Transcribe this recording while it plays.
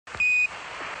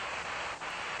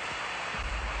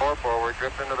more forward,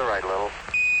 drifting to the right a little.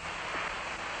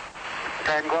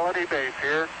 Tranquility Base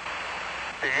here.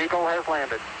 The Eagle has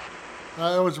landed.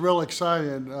 It was real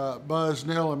exciting. Buzz,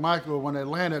 Neil, and Michael, when they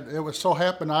landed, it was so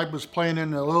happened I was playing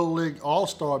in the Little League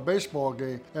All-Star baseball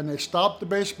game, and they stopped the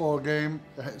baseball game.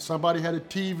 Somebody had a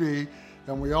TV,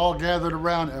 and we all gathered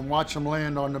around and watched them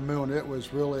land on the moon. It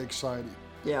was really exciting.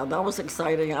 Yeah, that was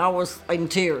exciting. I was in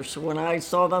tears. When I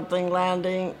saw that thing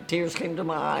landing, tears came to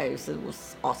my eyes. It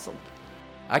was awesome.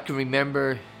 I can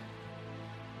remember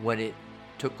when it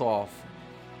took off,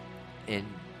 and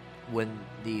when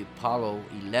the Apollo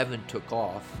 11 took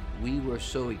off, we were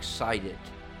so excited.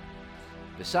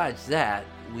 Besides that,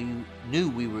 we knew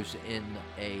we was in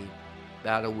a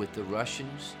battle with the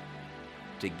Russians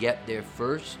to get there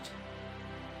first,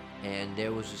 and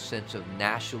there was a sense of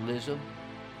nationalism,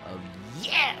 of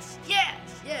yes,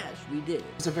 we did it.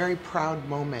 It was a very proud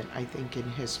moment, I think, in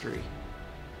history.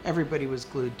 Everybody was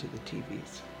glued to the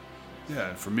TVs.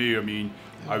 Yeah, for me, I mean,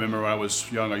 I remember when I was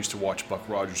young, I used to watch Buck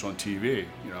Rogers on TV,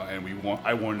 and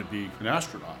I wanted to be an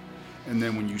astronaut. And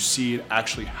then when you see it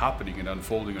actually happening and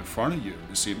unfolding in front of you,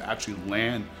 to see him actually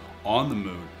land on the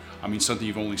moon, I mean, something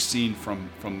you've only seen from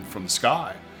the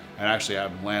sky, and actually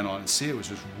have him land on and see it was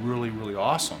just really, really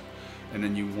awesome. And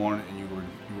then you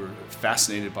were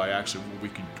fascinated by actually what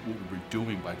we were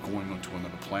doing by going onto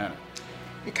another planet.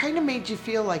 It kind of made you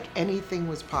feel like anything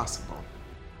was possible.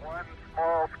 One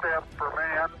small step for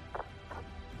man,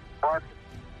 one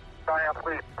giant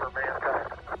leap for mankind.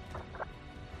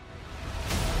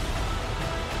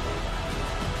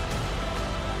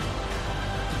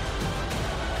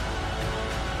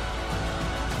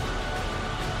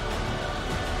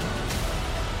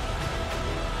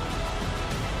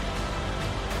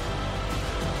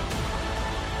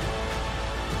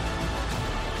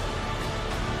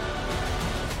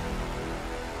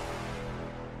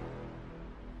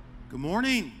 Good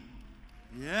morning.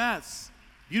 Yes.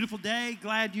 Beautiful day.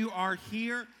 Glad you are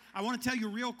here. I want to tell you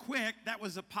real quick, that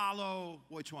was Apollo,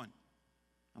 which one?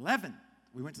 11.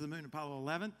 We went to the moon, Apollo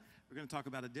 11. We're going to talk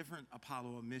about a different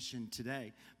Apollo mission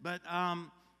today. But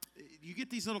you get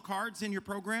these little cards in your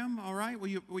program, all right? Will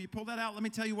you pull that out? Let me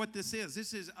tell you what this is.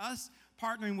 This is us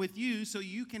partnering with you so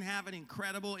you can have an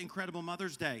incredible, incredible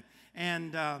Mother's Day.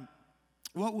 And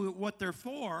what they're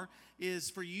for is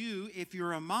for you, if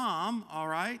you're a mom, all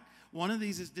right? One of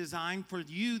these is designed for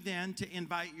you then to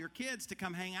invite your kids to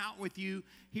come hang out with you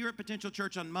here at Potential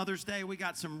Church on Mother's Day. We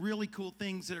got some really cool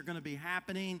things that are going to be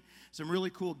happening, some really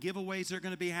cool giveaways that are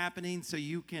going to be happening, so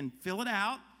you can fill it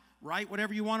out, write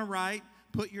whatever you want to write,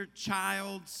 put your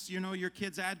child's, your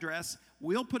kid's address.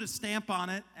 We'll put a stamp on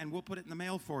it, and we'll put it in the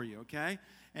mail for you, okay?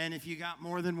 And if you got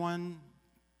more than one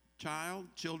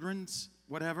children's,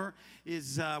 whatever,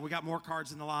 we got more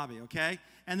cards in the lobby, okay?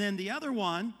 And then the other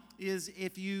one is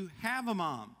if you have a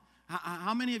mom.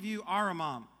 How many of you are a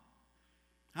mom?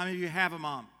 How many of you have a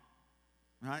mom?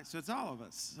 All right, so it's all of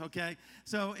us, okay?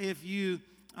 So if you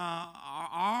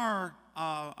are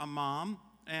a mom,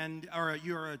 or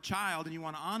you're a child and you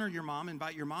want to honor your mom,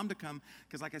 invite your mom to come,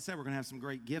 because like I said, we're going to have some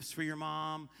great gifts for your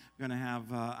mom. We're going to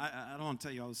have, I don't want to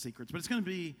tell you all the secrets, but it's going to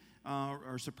be,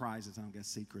 or surprises, I don't guess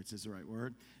secrets is the right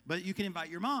word. But you can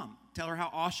invite your mom. Tell her how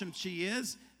awesome she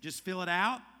is. Just fill it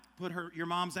out. Put your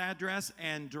mom's address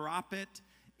and drop it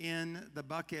in the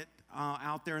bucket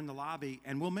out there in the lobby,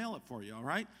 and we'll mail it for you, all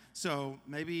right? So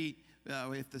maybe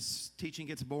if this teaching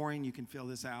gets boring, you can fill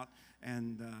this out,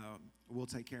 and we'll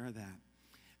take care of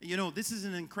that. This is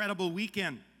an incredible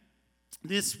weekend.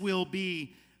 This will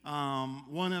be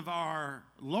one of our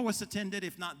lowest attended,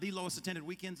 if not the lowest attended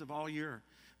weekends of all year,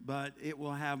 but it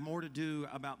will have more to do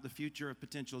about the future of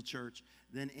Potential Church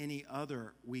than any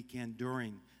other weekend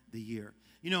during the year.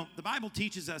 The Bible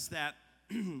teaches us that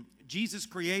Jesus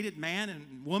created man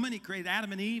and woman. He created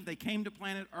Adam and Eve. They came to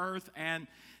planet Earth, and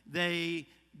they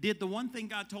did the one thing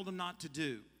God told them not to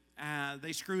do.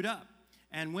 They screwed up.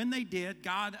 And when they did,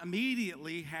 God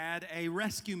immediately had a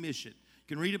rescue mission.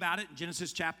 You can read about it in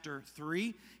Genesis chapter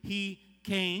 3. He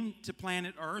came to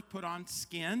planet Earth, put on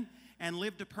skin, and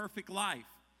lived a perfect life.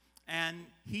 And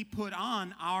he put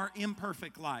on our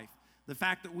imperfect life. The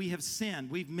fact that we have sinned,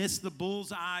 we've missed the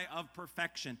bullseye of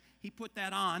perfection. He put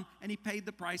that on, and he paid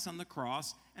the price on the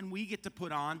cross, and we get to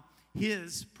put on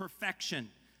his perfection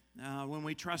when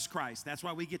we trust Christ. That's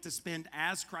why we get to spend,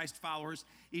 as Christ followers,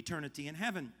 eternity in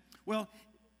heaven. Well,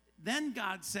 then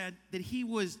God said that he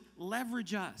would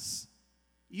leverage us,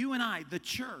 you and I, the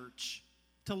church,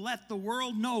 to let the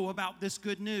world know about this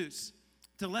good news,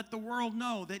 to let the world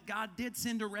know that God did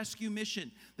send a rescue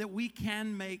mission, that we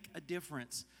can make a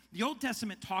difference. The Old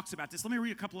Testament talks about this. Let me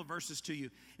read a couple of verses to you.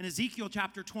 In Ezekiel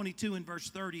chapter 22 and verse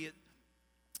 30,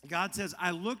 God says,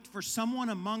 I looked for someone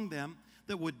among them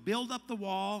that would build up the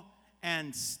wall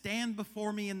and stand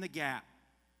before me in the gap.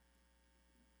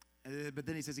 But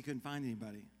then he says he couldn't find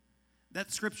anybody.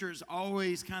 That scripture has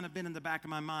always kind of been in the back of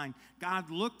my mind. God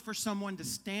looked for someone to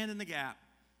stand in the gap,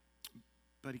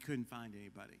 but he couldn't find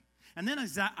anybody. And then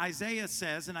Isaiah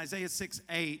says, in Isaiah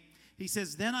 6:8, he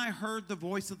says, then I heard the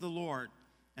voice of the Lord.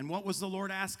 And what was the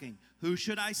Lord asking? Who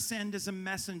should I send as a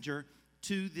messenger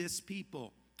to this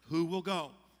people? Who will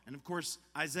go? And of course,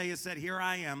 Isaiah said, here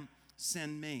I am,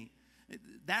 send me.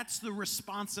 That's the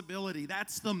responsibility.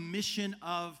 That's the mission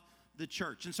of the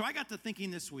church. And so I got to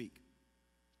thinking this week,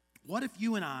 what if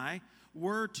you and I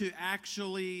were to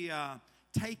actually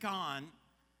take on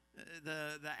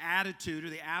the attitude or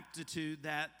the aptitude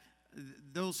that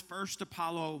those first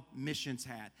Apollo missions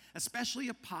had, especially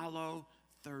Apollo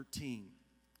 13?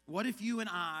 What if you and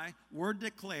I were to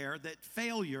declare that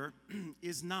failure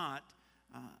is not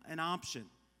an option?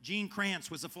 Gene Kranz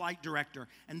was a flight director,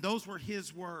 and those were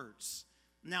his words.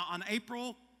 Now, on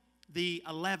April the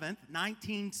 11th,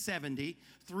 1970,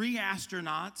 3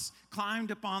 astronauts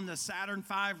climbed upon the Saturn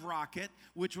V rocket,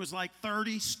 which was like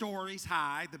 30 stories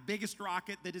high, the biggest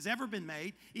rocket that has ever been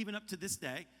made, even up to this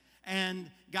day, and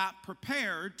got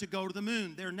prepared to go to the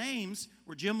moon. Their names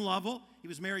were Jim Lovell. He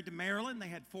was married to Marilyn. They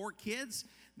had 4 kids.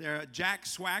 Jack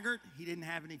Swaggart, he didn't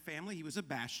have any family. He was a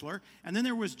bachelor. And then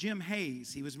there was Jim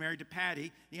Hayes. He was married to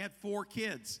Patty. He had 4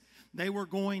 kids. They were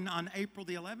going on April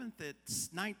the 11th,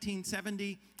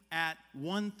 1970, at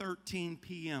 1:13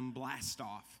 p.m. blast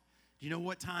off. Do you know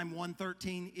what time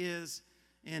 1:13 is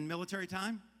in military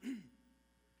time?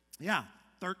 Yeah,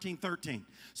 13:13.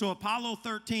 So Apollo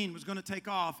 13 was going to take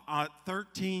off at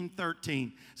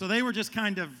 13:13. So they were just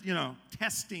kind of,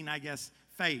 testing, I guess,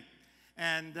 fate.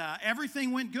 And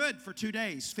everything went good for 2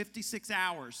 days, 56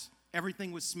 hours.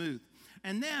 Everything was smooth.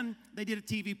 And then they did a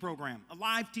TV program, a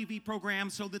live TV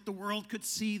program, so that the world could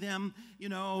see them,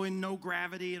 in no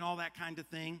gravity and all that kind of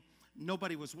thing.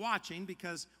 Nobody was watching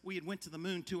because we had went to the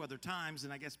moon 2 other times,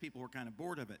 and I guess people were kind of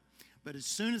bored of it. But as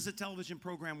soon as the television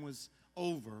program was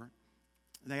over,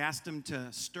 they asked them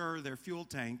to stir their fuel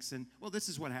tanks, and, well, this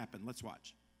is what happened. Let's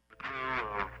watch. The crew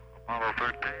of Apollo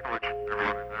 13, which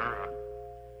everyone in there,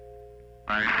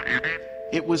 nice evening.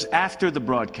 It was after the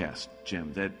broadcast,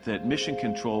 Jim, that Mission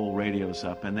Control radios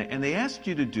up, and they asked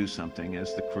you to do something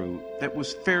as the crew that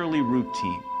was fairly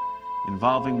routine,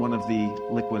 involving one of the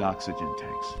liquid oxygen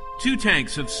tanks. 2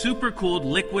 tanks of supercooled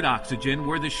liquid oxygen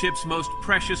were the ship's most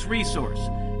precious resource,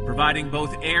 providing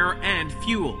both air and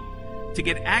fuel. To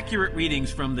get accurate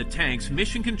readings from the tanks,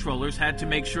 mission controllers had to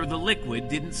make sure the liquid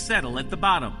didn't settle at the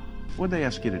bottom. What did they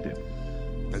ask you to do?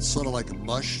 It's sort of like a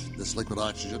mush, this liquid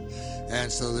oxygen,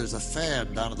 and so there's a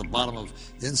fan down at the bottom of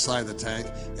inside the tank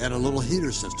and a little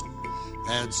heater system.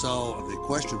 And so the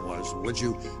question was, would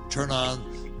you turn on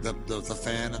the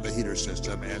fan and the heater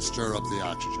system and stir up the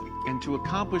oxygen? And to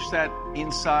accomplish that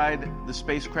inside the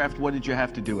spacecraft, what did you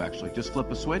have to do actually? Just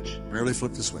flip a switch? Merely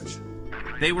flip the switch.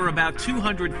 They were about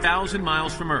 200,000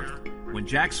 miles from Earth when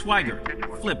Jack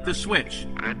Swaggart flipped the switch.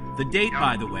 The date,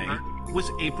 by the way, was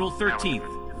April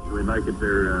 13th. We'd like it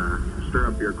to stir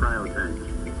up your cryo tanks.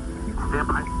 Stand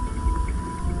by.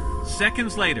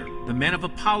 Seconds later, the men of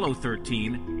Apollo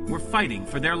 13 were fighting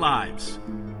for their lives.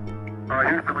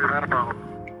 Houston, we've had a problem.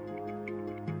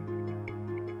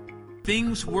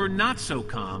 Things were not so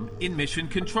calm in Mission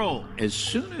Control. As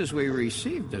soon as we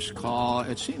received this call,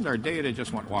 it seemed our data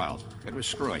just went wild. It was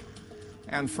screwy.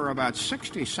 And for about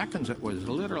 60 seconds, it was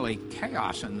literally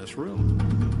chaos in this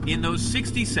room. In those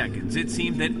 60 seconds, it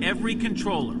seemed that every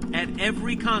controller at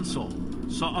every console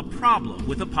saw a problem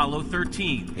with Apollo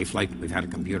 13. Hey, flight, we've had a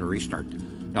computer restart.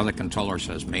 The other controller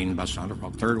says main bus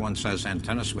undervolt. Third one says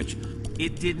antenna switch.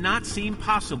 It did not seem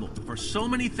possible for so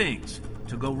many things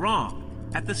to go wrong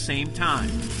at the same time.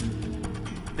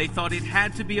 They thought it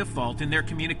had to be a fault in their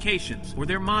communications or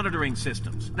their monitoring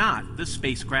systems, not the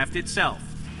spacecraft itself.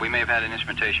 We may have had an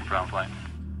instrumentation problem, flight.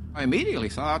 I immediately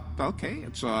thought, okay,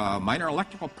 it's a minor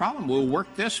electrical problem. We'll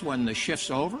work this when the shift's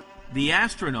over. The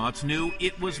astronauts knew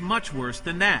it was much worse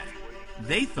than that.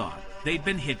 They thought they'd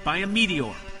been hit by a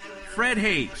meteor. Fred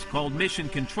Hayes called Mission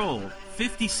Control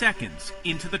 50 seconds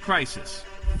into the crisis.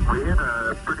 We hit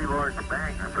a pretty large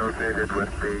bang associated with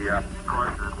the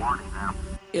caution warning now.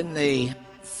 In the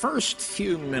first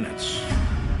few minutes,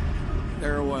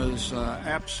 there was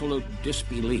absolute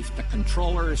disbelief. The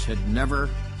controllers had never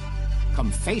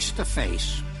come face to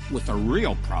face with a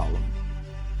real problem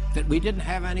that we didn't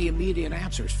have any immediate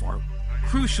answers for.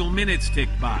 Crucial minutes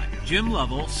ticked by. Jim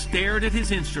Lovell stared at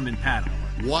his instrument panel.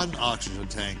 One oxygen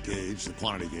tank gauge, the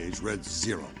quantity gauge, read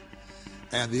 0.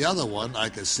 And the other one, I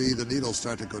could see the needle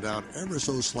start to go down ever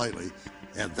so slightly.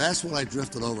 And that's when I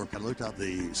drifted over and looked out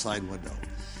the side window.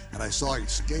 And I saw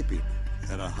escaping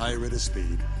at a high rate of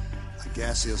speed a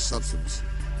gaseous substance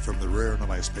from the rear end of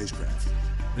my spacecraft.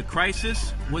 The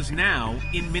crisis was now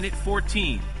in minute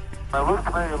 14. Looks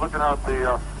to me, looking out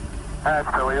the hatch,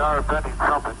 that we are bending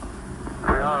something.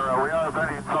 We are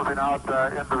bending something out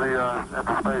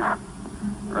into space.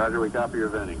 Roger, we copy your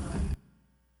vending.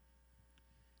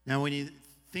 Now, when you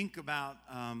think about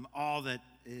all that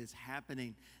is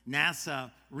happening,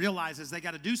 NASA realizes they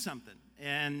got to do something.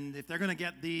 And if they're going to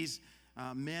get these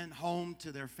men home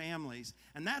to their families.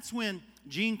 And that's when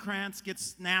Gene Kranz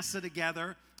gets NASA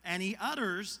together and he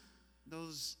utters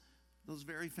those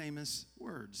very famous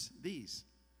words, these.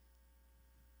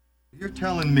 You're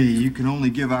telling me you can only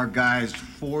give our guys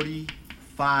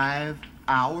 45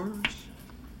 hours?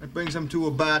 That brings them to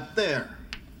about there.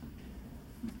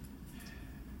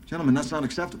 Gentlemen, that's not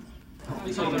acceptable.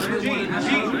 Gene, we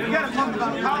gotta talk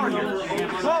about power here.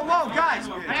 Whoa, guys!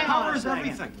 Power is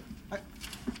everything.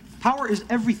 Power is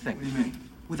everything. What do you mean?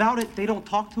 Without it, they don't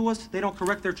talk to us, they don't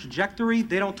correct their trajectory,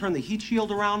 they don't turn the heat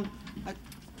shield around.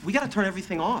 We gotta turn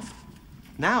everything off.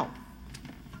 Now.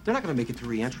 They're not gonna make it to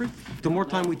re-entry. The more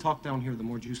time we talk down here, the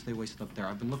more juice they waste up there.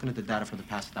 I've been looking at the data for the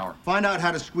past hour. Find out how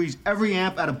to squeeze every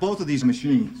amp out of both of these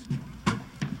machines.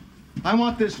 I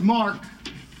want this marked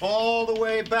all the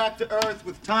way back to Earth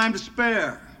with time to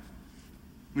spare.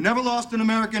 We never lost an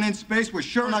American in space. We're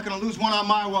sure not going to lose one on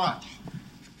my watch.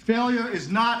 Failure is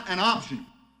not an option.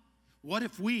 What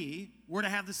if we were to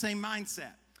have the same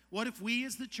mindset? What if we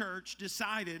as the church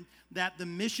decided that the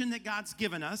mission that God's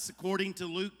given us, according to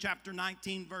Luke chapter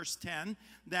 19, verse 10,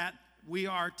 that we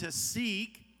are to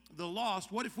seek the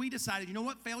lost? What if we decided, you know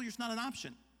what, failure's not an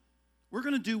option? We're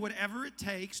going to do whatever it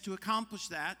takes to accomplish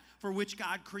that for which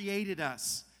God created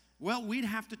us. Well, we'd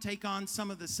have to take on some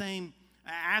of the same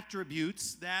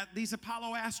attributes that these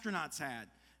Apollo astronauts had,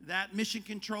 that Mission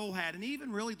Control had, and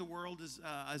even really the world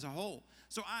as a whole.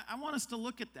 So I want us to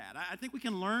look at that. I think we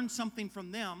can learn something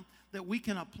from them that we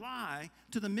can apply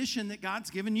to the mission that God's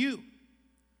given you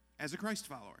as a Christ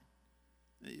follower.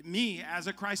 Me as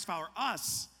a Christ follower,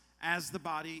 us as the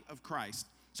body of Christ.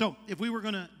 So if we were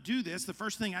going to do this, the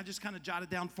first thing, I just kind of jotted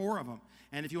down 4 of them.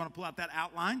 And if you want to pull out that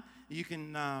outline, you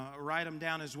can write them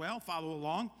down as well, follow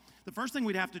along. The first thing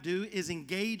we'd have to do is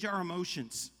engage our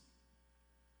emotions.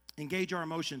 Engage our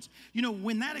emotions. You know,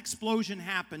 when that explosion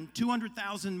happened,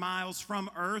 200,000 miles from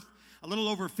Earth, a little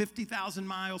over 50,000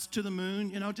 miles to the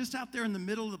moon, you know, just out there in the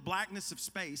middle of the blackness of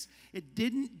space, it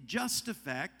didn't just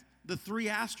affect the 3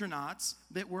 astronauts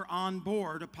that were on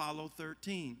board Apollo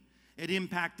 13. It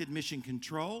impacted Mission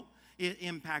Control. It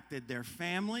impacted their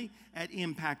family. It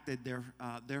impacted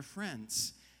their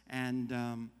friends.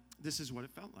 And this is what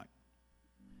it felt like.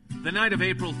 The night of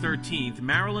April 13th,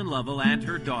 Marilyn Lovell and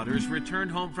her daughters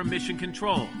returned home from Mission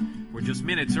Control, where just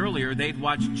minutes earlier they'd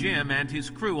watched Jim and his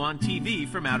crew on TV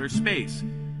from outer space.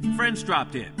 Friends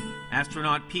dropped in,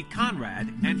 astronaut Pete Conrad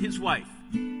and his wife.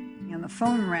 And the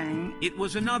phone rang. It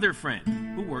was another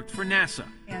friend who worked for NASA.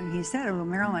 And he said, well,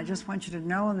 Marilyn, I just want you to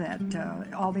know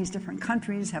that all these different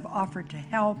countries have offered to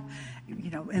help, you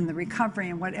know, in the recovery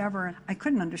and whatever. I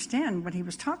couldn't understand what he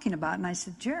was talking about. And I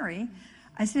said, Jerry,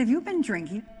 I said, have you been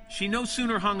drinking? She no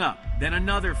sooner hung up than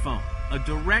another phone, a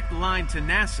direct line to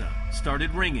NASA,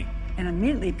 started ringing. And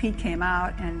immediately Pete came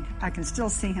out, and I can still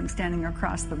see him standing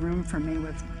across the room from me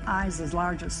with eyes as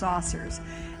large as saucers.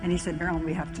 And he said, Marilyn,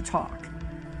 we have to talk.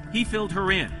 He filled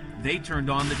her in. They turned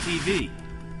on the TV.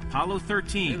 Apollo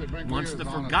 13, once the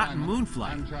forgotten moon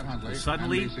flight, was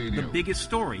suddenly the biggest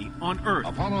story on Earth.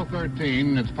 Apollo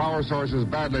 13, its power source is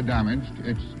badly damaged.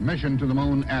 Its mission to the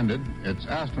moon ended. Its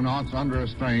astronauts under a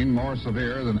strain more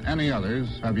severe than any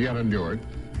others have yet endured.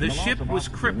 The ship was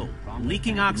crippled,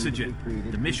 leaking oxygen.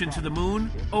 The mission to the moon,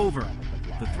 over.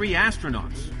 The 3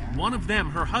 astronauts, one of them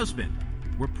her husband,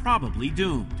 were probably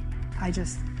doomed. I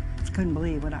just couldn't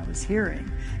believe what I was hearing.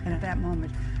 And at that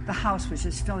moment, the house was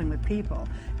just filling with people.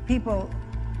 People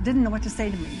didn't know what to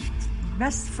say to me.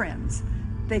 Best friends.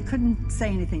 They couldn't say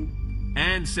anything.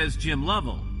 And, says Jim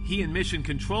Lovell, he and Mission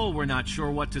Control were not sure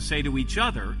what to say to each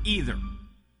other either.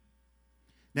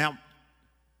 Now,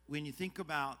 when you think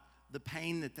about the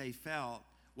pain that they felt,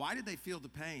 why did they feel the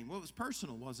pain? Well, it was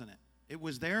personal, wasn't it? It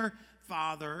was their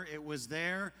father, it was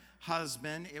their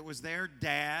husband, it was their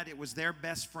dad, it was their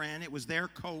best friend, it was their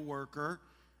co-worker,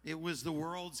 it was the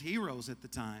world's heroes at the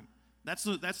time. That's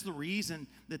the reason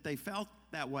that they felt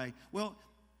that way. Well,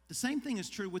 the same thing is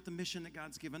true with the mission that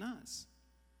God's given us.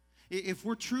 If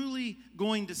we're truly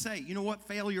going to say, you know what,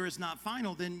 failure is not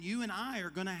final, then you and I are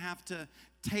going to have to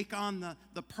take on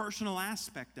the personal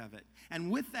aspect of it.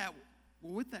 And with that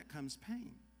comes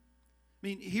pain. I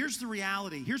mean, here's the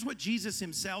reality. Here's what Jesus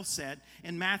himself said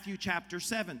in Matthew chapter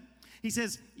 7. He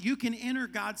says, you can enter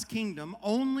God's kingdom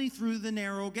only through the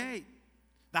narrow gate.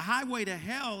 The highway to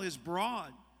hell is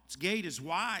broad. Its gate is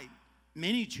wide.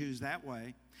 Many choose that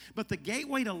way. But the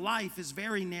gateway to life is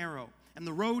very narrow, and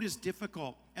the road is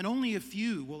difficult, and only a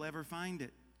few will ever find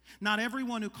it. Not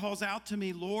everyone who calls out to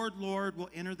me, Lord, Lord, will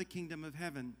enter the kingdom of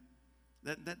heaven.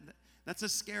 That's a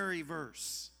scary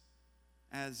verse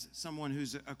as someone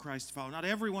who's a Christ follower. Not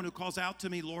everyone who calls out to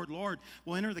me, Lord, Lord,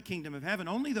 will enter the kingdom of heaven.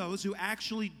 Only those who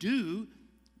actually do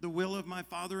the will of my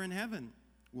Father in heaven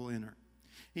will enter.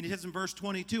 He says in verse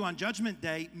 22, on judgment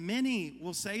day, many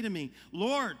will say to me,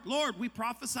 Lord, Lord, we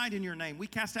prophesied in your name. We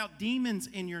cast out demons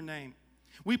in your name.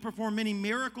 We performed many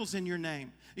miracles in your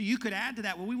name. You could add to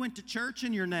that, well, we went to church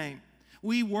in your name.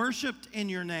 We worshiped in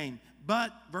your name.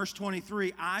 But, verse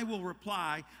 23, I will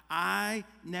reply, I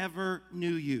never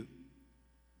knew you.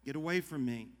 Get away from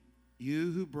me,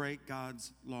 you who break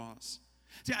God's laws.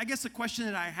 See, I guess the question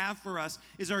that I have for us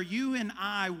is, are you and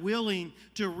I willing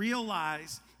to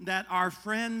realize that our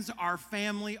friends, our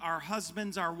family, our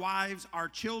husbands, our wives, our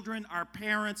children, our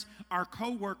parents, our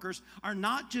co-workers are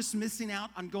not just missing out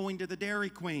on going to the Dairy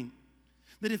Queen?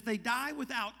 That if they die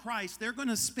without Christ, they're going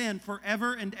to spend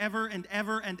forever and ever and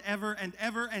ever and ever and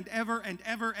ever and ever and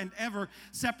ever and ever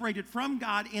separated from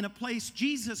God in a place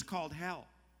Jesus called hell.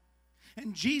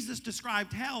 And Jesus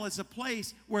described hell as a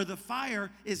place where the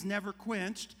fire is never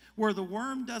quenched, where the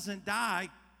worm doesn't die,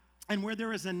 and where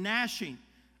there is a gnashing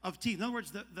of teeth. In other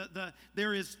words,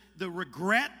 there is the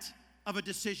regret of a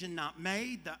decision not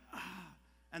made,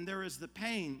 and there is the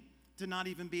pain to not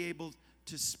even be able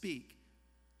to speak.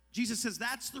 Jesus says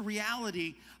that's the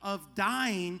reality of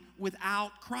dying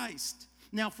without Christ.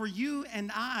 Now, for you and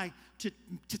I to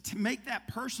make that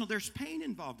personal, there's pain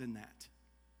involved in that.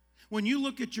 When you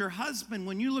look at your husband,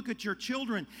 when you look at your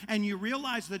children, and you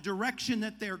realize the direction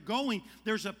that they're going,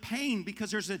 there's a pain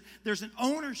because there's an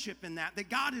ownership in that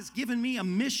God has given me a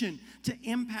mission to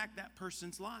impact that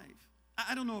person's life.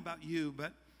 I don't know about you,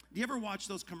 but do you ever watch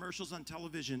those commercials on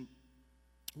television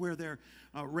where they're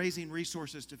raising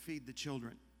resources to feed the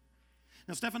children?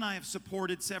 Now, Steph and I have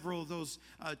supported several of those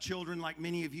children, like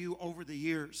many of you, over the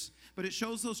years. But it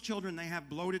shows those children, they have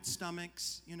bloated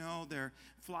stomachs, they're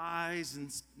flies,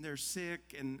 and they're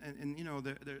sick, and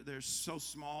they're so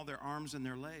small, their arms and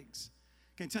their legs.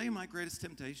 Can I tell you my greatest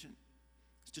temptation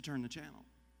is to turn the channel?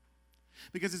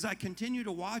 Because as I continue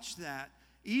to watch that,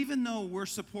 even though we're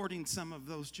supporting some of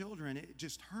those children, it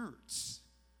just hurts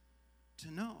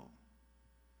to know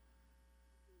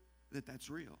that that's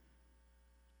real.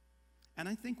 And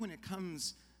I think when it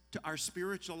comes to our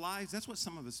spiritual lives, that's what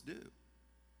some of us do.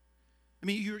 I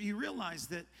mean, you realize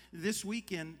that this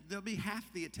weekend, there'll be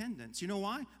half the attendance. You know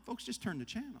why? Folks just turn the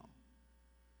channel.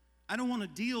 I don't want to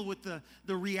deal with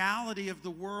the reality of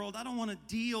the world. I don't want to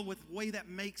deal with the way that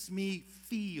makes me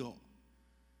feel.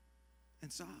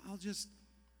 And so I'll just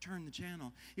turn the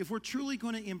channel. If we're truly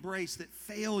going to embrace that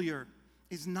failure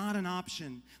is not an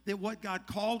option, that what God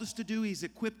called us to do, He's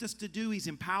equipped us to do, He's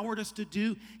empowered us to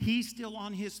do, He's still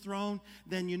on His throne,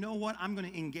 then you know what? I'm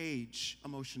going to engage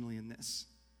emotionally in this.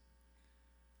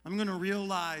 I'm going to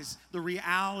realize the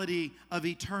reality of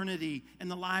eternity in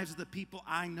the lives of the people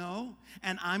I know,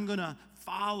 and I'm going to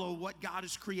follow what God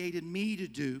has created me to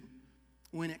do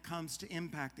when it comes to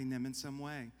impacting them in some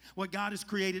way. What God has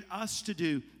created us to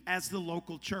do as the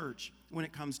local church when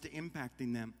it comes to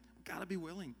impacting them. We've got to be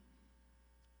willing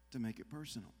to make it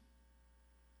personal.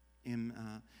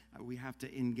 We have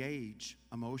to engage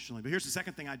emotionally. But here's the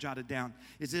second thing I jotted down,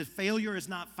 is if failure is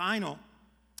not final,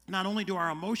 not only do our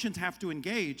emotions have to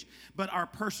engage, but our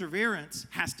perseverance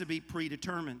has to be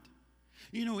predetermined.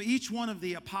 Each one of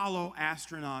the Apollo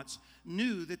astronauts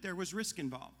knew that there was risk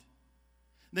involved.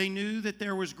 They knew that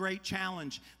there was great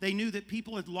challenge. They knew that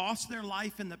people had lost their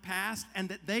life in the past and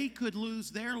that they could lose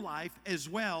their life as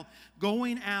well,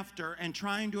 going after and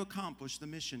trying to accomplish the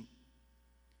mission.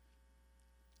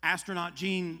 Astronaut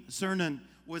Gene Cernan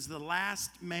was the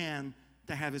last man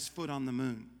to have his foot on the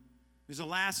moon. He was the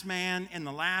last man in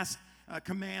the last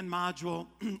command module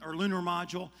or lunar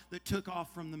module that took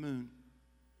off from the moon.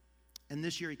 And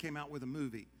this year he came out with a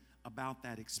movie about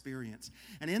that experience.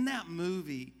 And in that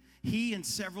movie, he and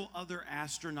several other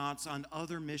astronauts on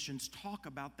other missions talk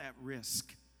about that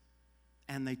risk.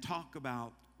 And they talk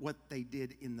about what they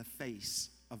did in the face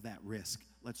of that risk.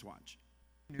 Let's watch.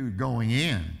 Knew going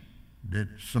in that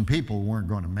some people weren't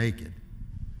going to make it.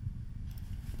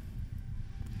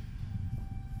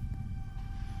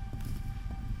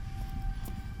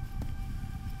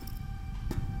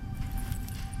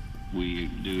 We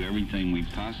do everything we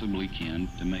possibly can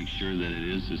to make sure that it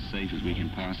is as safe as we can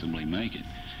possibly make it.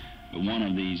 But one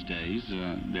of these days,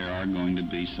 there are going to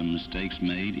be some mistakes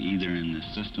made, either in the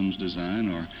systems design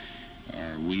or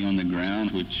we on the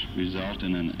ground, which result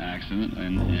in an accident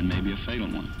and maybe a fatal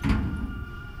one.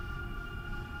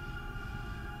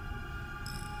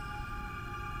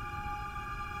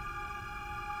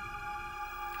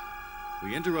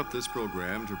 We interrupt this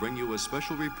program to bring you a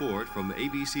special report from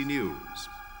ABC News.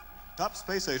 Top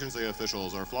space agency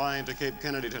officials are flying to Cape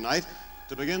Kennedy tonight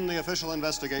to begin the official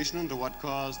investigation into what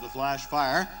caused the flash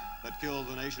fire that killed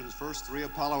the nation's first 3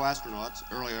 Apollo astronauts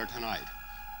earlier tonight.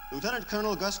 Lieutenant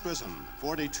Colonel Gus Grissom,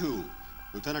 42,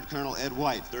 Lieutenant Colonel Ed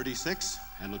White, 36,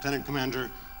 and Lieutenant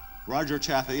Commander Roger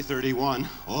Chaffee, 31,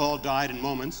 all died in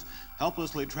moments,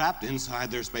 helplessly trapped inside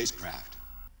their spacecraft.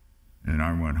 And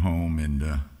I went home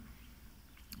and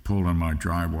pulled in my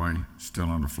driveway, still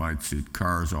on the flight seat,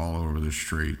 cars all over the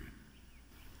street.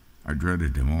 I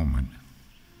dreaded the moment.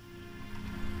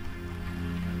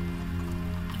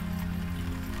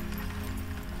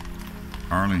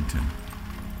 Arlington,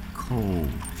 cold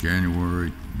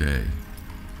January day.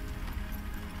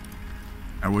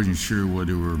 I wasn't sure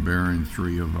whether we were burying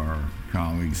 3 of our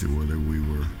colleagues or whether we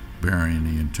were burying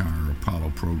the entire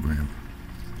Apollo program.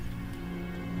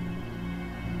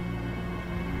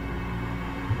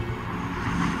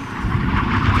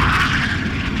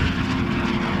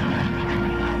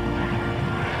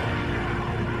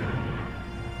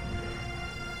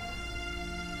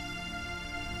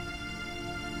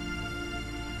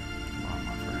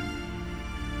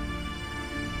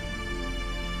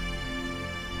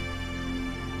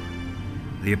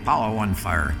 The Apollo 1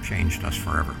 fire changed us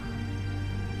forever,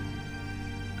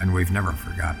 and we've never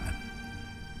forgotten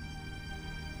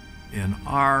it. In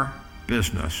our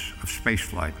business of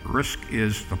spaceflight, risk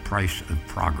is the price of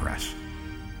progress.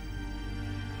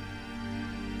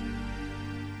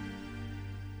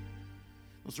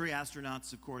 Those 3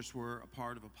 astronauts, of course, were a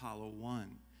part of Apollo 1.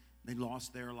 They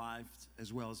lost their lives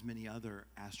as well as many other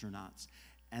astronauts.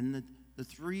 And the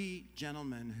 3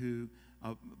 gentlemen who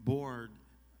board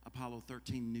Apollo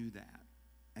 13 knew that,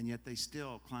 and yet they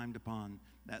still climbed upon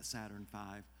that Saturn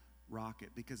V rocket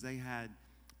because they had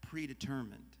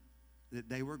predetermined that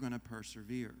they were going to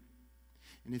persevere.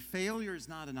 And if failure is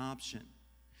not an option,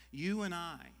 you and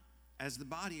I, as the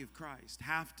body of Christ,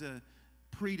 have to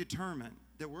predetermine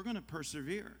that we're going to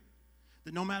persevere,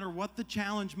 that no matter what the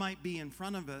challenge might be in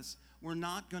front of us, we're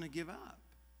not going to give up.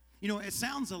 You know, it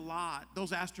sounds a lot,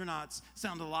 those astronauts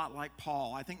sound a lot like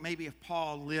Paul. I think maybe if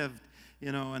Paul lived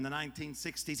in the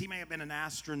 1960s, he may have been an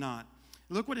astronaut.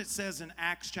 Look what it says in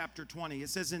Acts chapter 20. It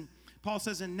says, Paul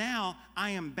says, and now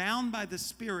I am bound by the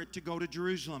Spirit to go to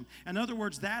Jerusalem. In other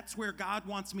words, that's where God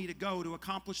wants me to go to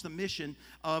accomplish the mission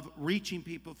of reaching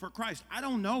people for Christ. I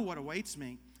don't know what awaits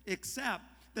me, except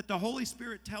that the Holy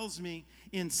Spirit tells me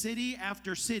in city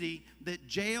after city that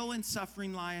jail and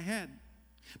suffering lie ahead.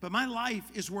 But my life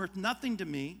is worth nothing to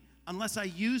me unless I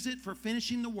use it for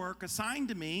finishing the work assigned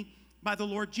to me by the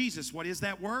Lord Jesus. What is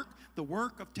that work? The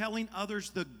work of telling others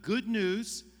the good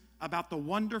news about the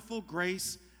wonderful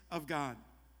grace of God.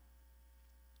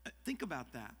 Think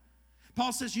about that.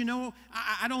 Paul says,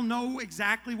 I don't know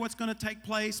exactly what's going to take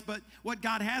place, but what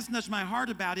God has nudged my heart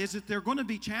about is that there are going to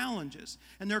be challenges,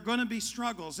 and there are going to be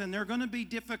struggles, and there are going to be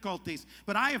difficulties.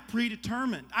 But I have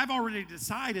predetermined, I've already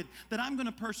decided that I'm going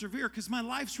to persevere because my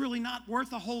life's really not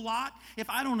worth a whole lot if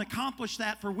I don't accomplish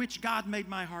that for which God made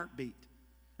my heart beat.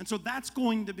 And so that's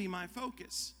going to be my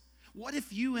focus. What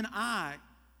if you and I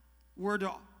were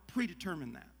to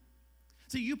predetermine that?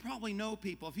 See, you probably know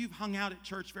people, if you've hung out at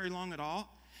church very long at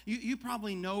all, you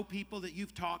probably know people that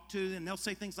you've talked to, and they'll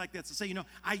say things like this. They'll say,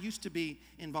 I used to be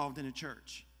involved in a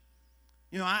church.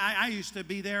 I used to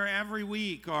be there every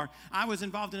week, or I was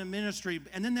involved in a ministry.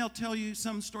 And then they'll tell you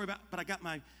some story about, but I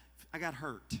got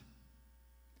hurt.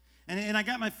 And I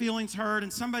got my feelings hurt,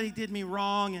 and somebody did me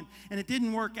wrong, and it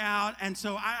didn't work out, and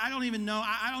so I don't even know,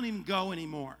 I don't even go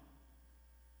anymore.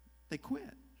 They quit.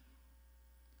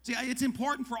 See, it's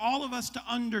important for all of us to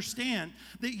understand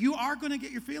that you are going to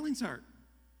get your feelings hurt.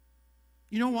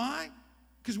 You know why?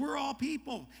 Because we're all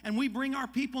people, and we bring our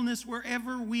peopleness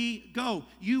wherever we go.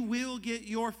 You will get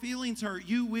your feelings hurt.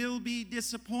 You will be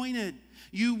disappointed.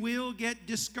 You will get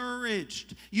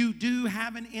discouraged. You do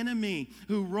have an enemy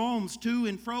who roams to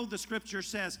and fro, the scripture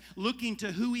says, looking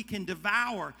to who he can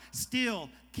devour, steal,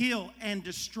 kill, and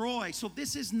destroy. So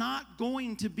this is not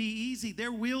going to be easy.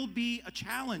 There will be a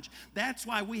challenge. That's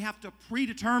why we have to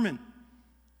predetermine,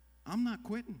 I'm not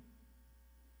quitting.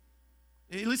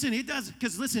 Listen, it does,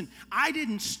 because listen, I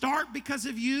didn't start because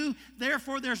of you,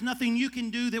 therefore there's nothing you can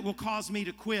do that will cause me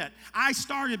to quit. I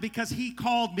started because he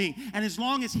called me, and as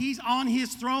long as he's on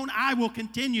his throne, I will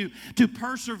continue to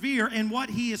persevere in what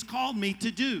he has called me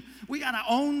to do. We got to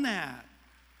own that.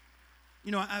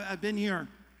 You know, I've been here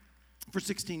for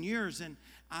 16 years, and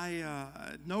I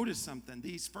noticed something.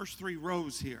 These first 3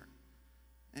 rows here,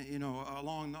 you know,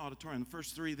 along the auditorium, the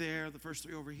first 3 there, the first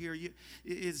 3 over here,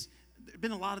 there have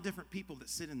been a lot of different people that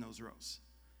sit in those rows.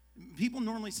 People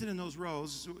normally sit in those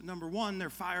rows. Number one, they're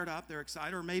fired up, they're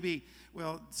excited, or maybe,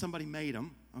 well, somebody made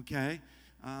them, okay?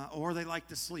 Or they like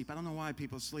to sleep. I don't know why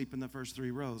people sleep in the first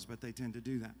 3 rows, but they tend to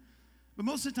do that. But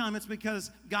most of the time, it's because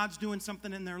God's doing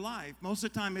something in their life. Most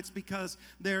of the time, it's because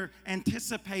they're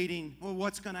anticipating, well,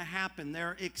 what's going to happen.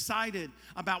 They're excited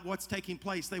about what's taking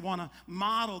place. They want to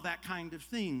model that kind of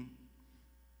thing.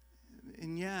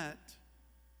 And yet,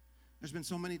 there's been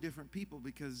so many different people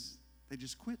because they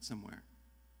just quit somewhere.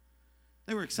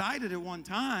 They were excited at one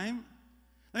time.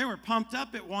 They were pumped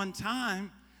up at one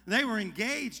time. They were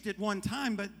engaged at one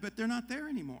time, but they're not there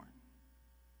anymore.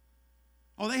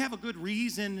 Oh, they have a good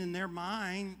reason in their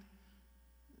mind.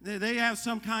 They have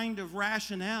some kind of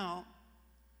rationale.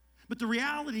 But the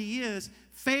reality is,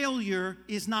 failure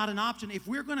is not an option. If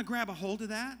we're going to grab a hold of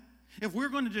that, if we're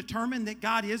going to determine that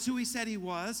God is who he said he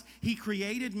was, he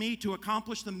created me to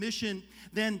accomplish the mission,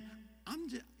 then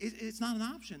it's not an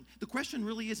option. The question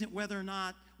really isn't whether or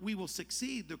not we will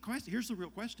succeed. Here's the real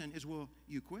question is, will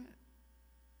you quit?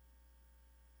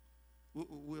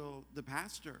 Will the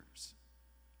pastors,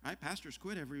 right? Pastors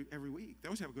quit every week. They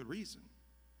always have a good reason.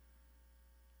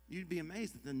 You'd be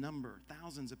amazed at the number,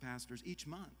 thousands of pastors each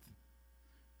month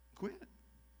quit.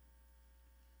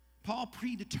 Paul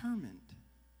predetermined.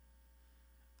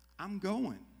 I'm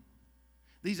going.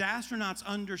 These astronauts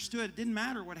understood it didn't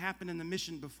matter what happened in the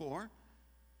mission before.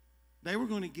 They were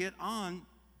going to get on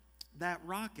that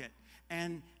rocket.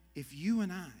 And if you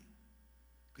and I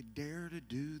could dare to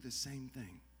do the same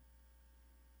thing,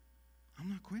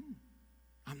 I'm not quitting.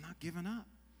 I'm not giving up.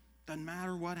 Doesn't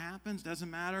matter what happens.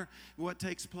 Doesn't matter what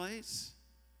takes place.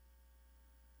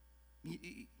 Can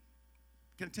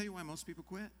I tell you why most people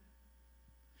quit?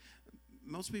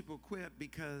 Most people quit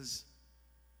because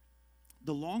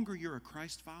the longer you're a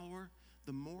Christ follower,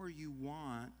 the more you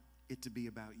want it to be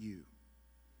about you.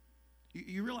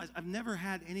 You realize I've never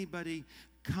had anybody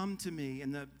come to me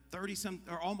in the 30-some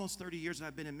or almost 30 years that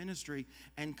I've been in ministry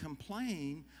and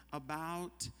complain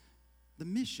about the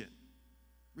mission,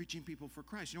 reaching people for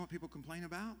Christ. You know what people complain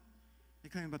about? They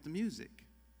complain about the music.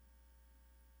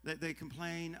 They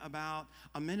complain about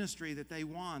a ministry that they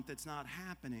want that's not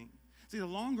happening. See, the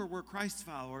longer we're Christ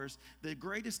followers, the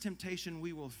greatest temptation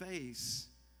we will face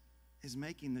is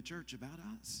making the church about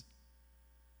us.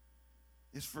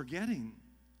 It's forgetting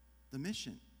the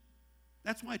mission.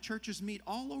 That's why churches meet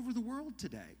all over the world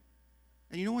today.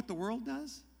 And you know what the world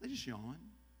does? They just yawn.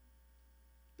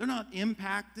 They're not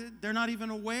impacted. They're not even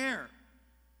aware.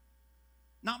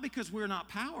 Not because we're not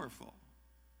powerful,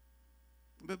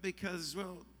 but because,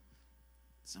 well,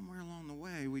 somewhere along the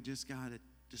way, we just got it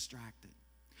distracted.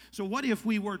 So what if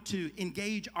we were to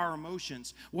engage our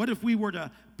emotions? What if we were to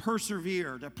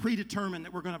persevere, to predetermine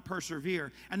that we're going to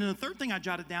persevere? And then the third thing I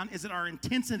jotted down is that our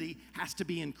intensity has to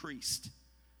be increased.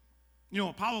 You know,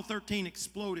 Apollo 13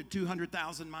 exploded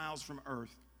 200,000 miles from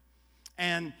Earth.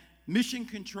 And Mission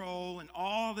Control and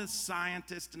all the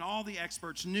scientists and all the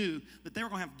experts knew that they were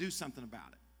going to have to do something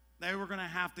about it. They were going to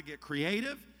have to get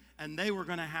creative, and they were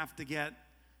going to have to get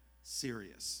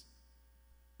serious.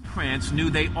 France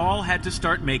knew they all had to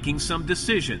start making some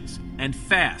decisions, and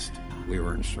fast. We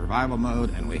were in survival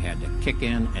mode, and we had to kick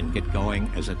in and get going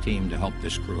as a team to help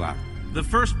this crew out. The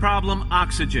first problem,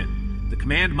 oxygen. The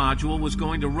command module was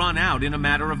going to run out in a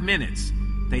matter of minutes.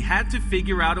 They had to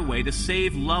figure out a way to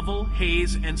save Lovell,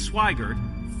 Hayes, and Swigert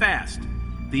fast.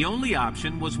 The only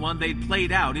option was one they'd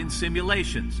played out in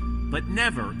simulations, but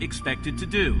never expected to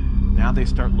do. Now they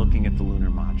start looking at the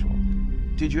lunar module.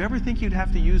 Did you ever think you'd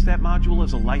have to use that module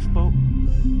as a lifeboat?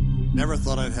 Never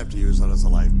thought I'd have to use that as a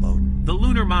lifeboat. The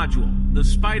lunar module, the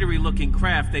spidery-looking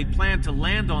craft they'd planned to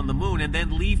land on the moon and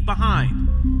then leave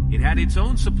behind. It had its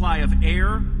own supply of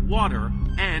air, water,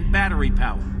 and battery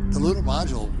power. The lunar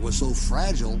module was so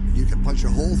fragile, you could punch a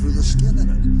hole through the skin in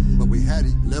it. But we had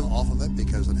to live off of it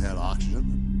because it had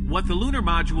oxygen. What the lunar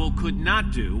module could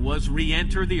not do was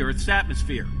re-enter the Earth's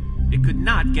atmosphere. It could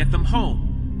not get them home.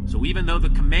 So even though the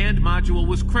command module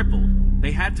was crippled,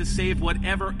 they had to save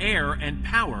whatever air and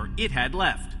power it had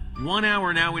left. 1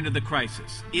 hour now into the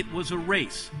crisis, it was a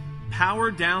race. Power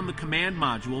down the command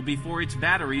module before its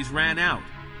batteries ran out.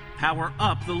 Power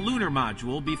up the lunar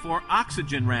module before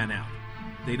oxygen ran out.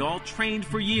 They'd all trained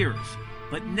for years,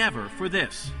 but never for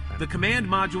this. The command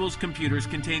module's computers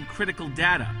contained critical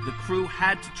data the crew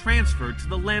had to transfer to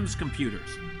the LEM's computers,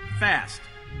 fast,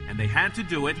 and they had to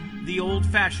do it the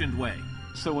old-fashioned way.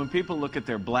 So when people look at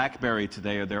their BlackBerry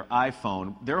today or their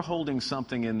iPhone, they're holding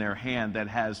something in their hand that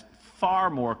has far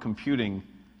more computing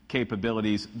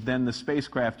capabilities than the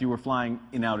spacecraft you were flying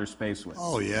in outer space with.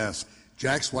 Oh, yes.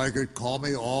 Jack Swigert called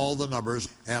me all the numbers,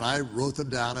 and I wrote them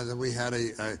down, and then we had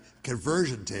a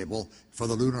conversion table for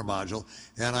the lunar module,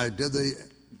 and I did the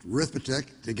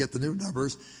arithmetic to get the new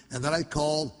numbers, and then I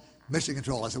called Mission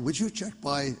Control. I said, would you check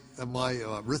my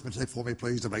arithmetic for me,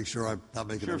 please, to make sure I'm not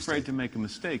making a mistake? You're afraid to make a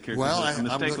mistake here, well, a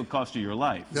mistake will cost you your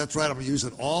life. That's right. I'm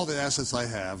using all the assets I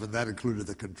have, and that included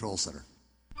the control center.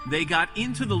 They got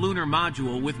into the lunar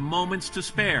module with moments to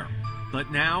spare,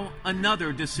 but now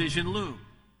another decision loomed.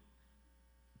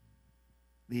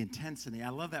 The intensity. I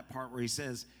love that part where he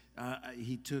says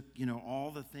he took,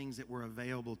 all the things that were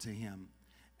available to him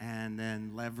and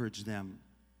then leveraged them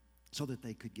so that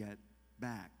they could get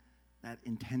back. That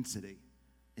intensity.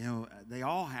 They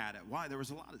all had it. Why? There was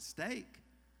a lot at stake.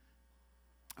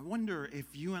 I wonder if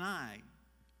you and I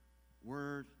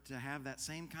were to have that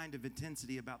same kind of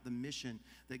intensity about the mission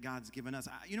that God's given us.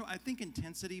 I think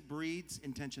intensity breeds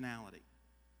intentionality.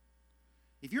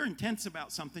 If you're intense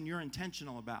about something, you're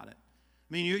intentional about it.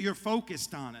 I mean, you're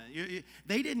focused on it.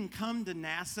 They didn't come to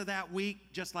NASA that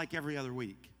week just like every other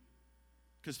week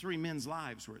because 3 men's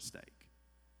lives were at stake.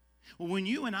 Well, when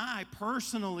you and I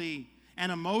personally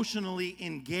and emotionally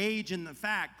engage in the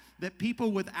fact that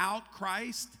people without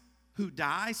Christ who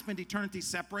die, spend eternity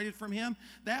separated from Him,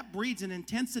 that breeds an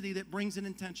intensity that brings an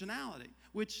intentionality,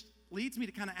 which leads me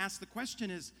to kind of ask the question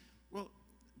is, well,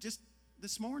 just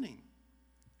this morning,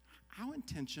 how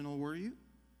intentional were you?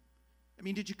 I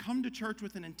mean, did you come to church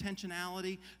with an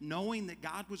intentionality, knowing that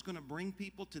God was going to bring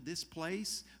people to this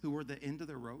place who were the end of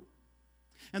their rope?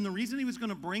 And the reason He was going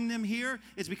to bring them here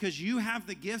is because you have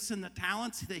the gifts and the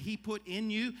talents that He put in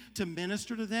you to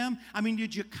minister to them. I mean,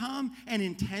 did you come and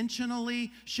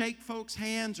intentionally shake folks'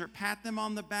 hands or pat them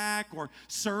on the back or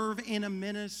serve in a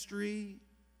ministry?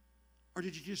 Or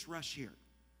did you just rush here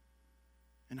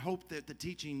and hope that the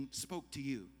teaching spoke to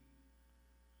you?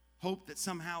 Hope that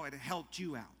somehow it helped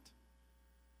you out?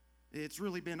 It's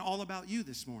really been all about you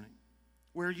this morning.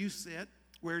 Where you sit,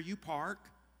 where you park,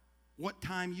 what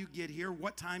time you get here,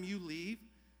 what time you leave.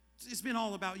 It's been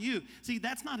all about you. See,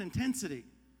 that's not intensity.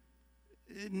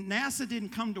 NASA didn't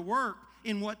come to work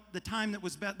in the time that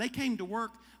was best. They came to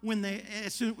work when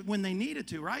they needed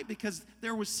to, right? Because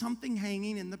there was something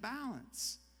hanging in the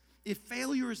balance. If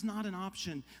failure is not an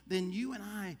option, then you and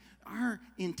I, our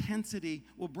intensity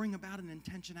will bring about an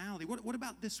intentionality. What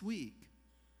about this week?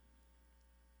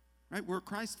 Right? We're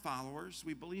Christ followers.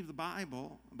 We believe the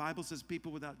Bible. The Bible says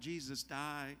people without Jesus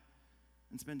die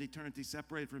and spend eternity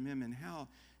separated from Him in hell.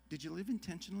 Did you live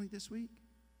intentionally this week?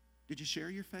 Did you share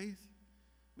your faith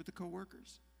with the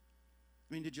coworkers?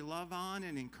 I mean, did you love on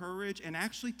and encourage and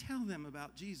actually tell them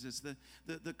about Jesus? The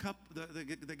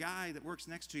guy that works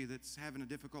next to you that's having a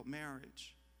difficult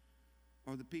marriage,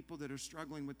 or the people that are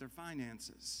struggling with their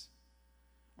finances,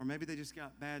 or maybe they just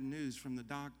got bad news from the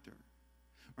doctor,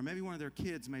 or maybe one of their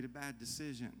kids made a bad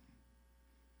decision.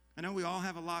 I know we all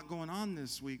have a lot going on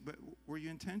this week, but were you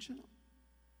intentional?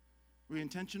 Were you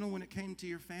intentional when it came to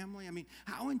your family? I mean,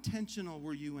 how intentional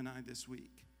were you and I this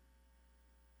week?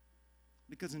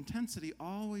 Because intensity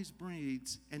always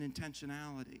breeds an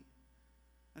intentionality.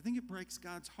 I think it breaks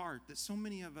God's heart that so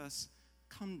many of us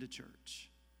come to church.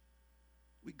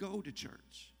 We go to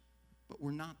church, but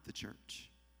we're not the church.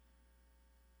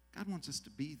 God wants us to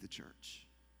be the church,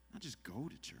 not just go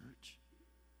to church.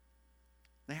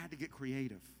 They had to get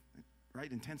creative, right?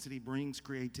 Intensity brings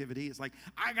creativity. It's like,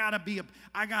 I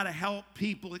gotta help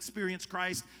people experience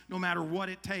Christ no matter what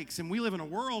it takes. And we live in a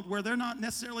world where they're not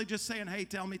necessarily just saying, hey,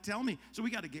 tell me. So we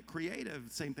got to get creative.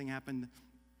 Same thing happened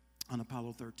on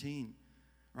Apollo 13,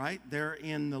 right? They're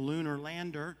in the lunar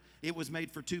lander. It was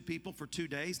made for 2 people for 2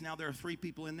 days. Now there are 3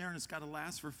 people in there, and it's got to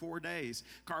last for 4 days.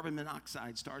 Carbon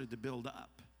monoxide started to build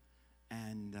up.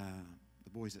 And the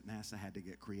boys at NASA had to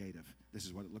get creative. This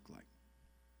is what it looked like.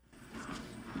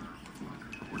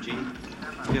 Gene,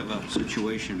 we have a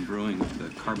situation brewing with the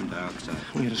carbon dioxide.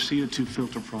 We had a CO2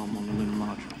 filter problem on the lunar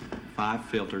module. 5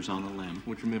 filters on the LEM,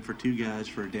 which are meant for 2 guys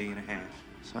for a day and a half.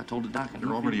 So I told the doc.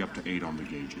 They're already up to 8 on the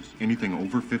gauges. Anything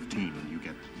over 15 and you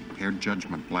get impaired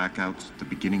judgment, blackouts, the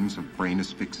beginnings of brain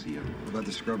asphyxia. What about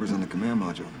the scrubbers on the command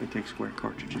module? They take square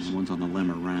cartridges. The ones on the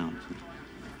LEM are round.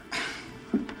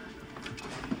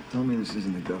 Tell me this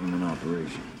isn't a government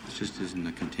operation. This just isn't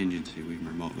a contingency we've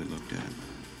remotely looked at.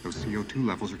 Those CO2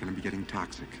 levels are going to be getting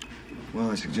toxic.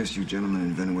 Well, I suggest you gentlemen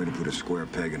invent a way to put a square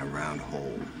peg in a round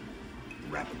hole.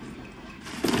 Rapidly.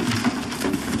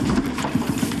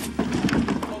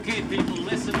 Okay, people,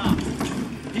 listen up.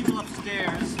 People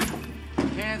upstairs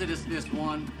handed us this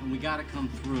one, and we gotta come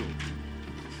through.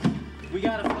 We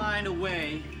gotta find a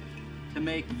way to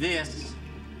make this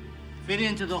fit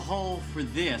into the hole for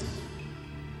this,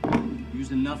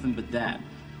 using nothing but that.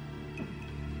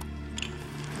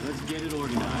 Let's get it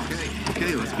organized.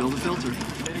 Okay, let's build a filter.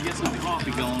 Better get some coffee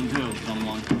going, too,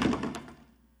 someone.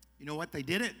 You know what? They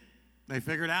did it. They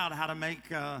figured out how to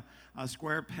make a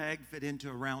square peg fit into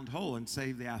a round hole and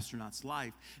save the astronaut's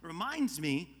life. It reminds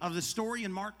me of the story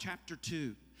in Mark chapter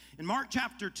 2. In Mark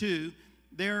chapter 2,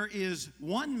 there is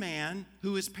one man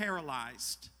who is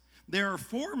paralyzed. There are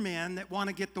 4 men that want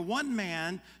to get the one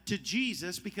man to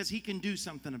Jesus because he can do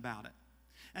something about it.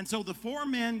 And so the 4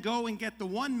 men go and get the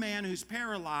one man who's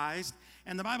paralyzed,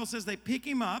 and the Bible says they pick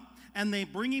him up and they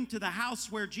bring him to the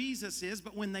house where Jesus is.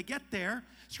 But when they get there,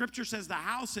 Scripture says the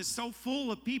house is so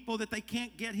full of people that they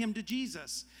can't get him to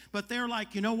Jesus. But they're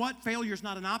like, you know what? Failure's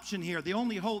not an option here. The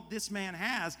only hope this man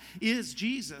has is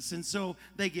Jesus. And so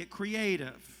they get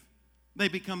creative. They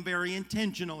become very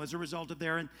intentional as a result of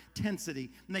their intensity.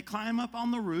 And they climb up on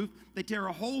the roof, they tear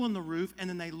a hole in the roof, and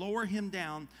then they lower him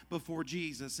down before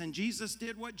Jesus. And Jesus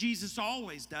did what Jesus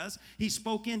always does. He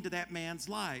spoke into that man's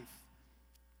life.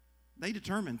 They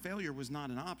determined failure was not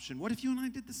an option. What if you and I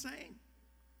did the same?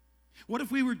 What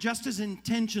if we were just as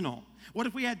intentional? What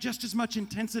if we had just as much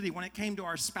intensity when it came to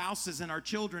our spouses and our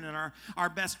children and our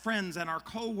best friends and our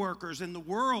co-workers and the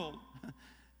world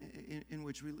in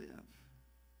which we live?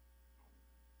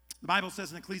 The Bible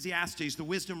says in Ecclesiastes, the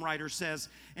wisdom writer says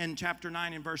in chapter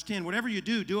 9 and verse 10, whatever you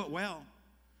do it well.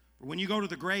 For when you go to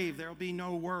the grave, there will be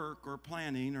no work or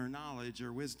planning or knowledge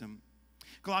or wisdom.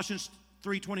 Colossians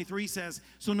 3:23 says,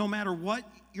 so no matter what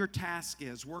your task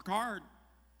is, work hard.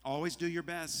 Always do your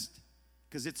best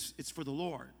because it's for the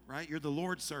Lord, right? You're the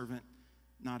Lord's servant,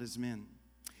 not his men.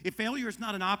 If failure is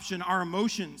not an option, our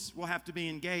emotions will have to be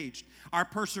engaged. Our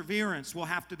perseverance will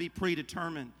have to be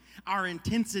predetermined. Our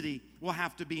intensity will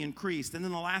have to be increased. And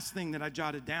then the last thing that I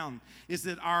jotted down is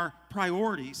that our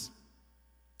priorities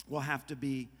will have to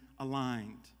be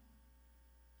aligned.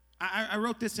 I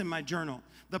wrote this in my journal.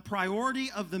 The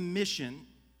priority of the mission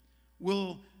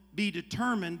will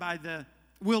determine the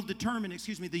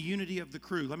unity of the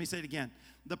crew. Let me say it again.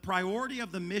 The priority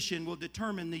of the mission will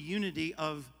determine the unity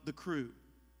of the crew.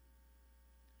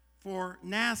 For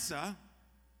NASA,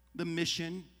 the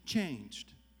mission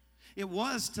changed. It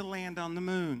was to land on the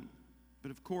moon.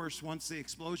 But of course, once the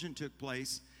explosion took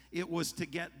place, it was to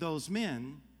get those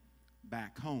men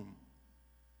back home.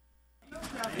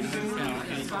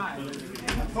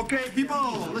 Okay,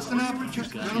 people, listen up.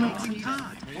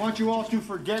 I want you all to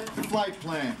forget the flight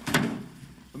plan.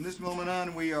 From this moment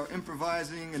on, we are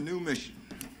improvising a new mission.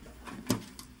 Oh,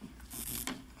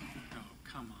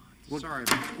 come on. Sorry,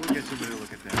 we'll get somebody to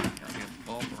look at that. Gotta get a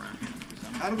bulb around here.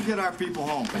 How do we get our people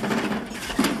home?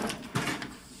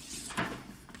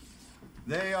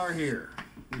 They are here.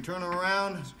 We turn them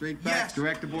around, straight back,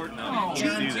 direct abort. No,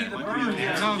 sir.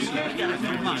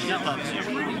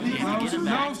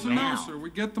 We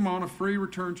get them on a free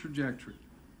return trajectory.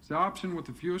 It's the option with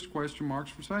the fewest question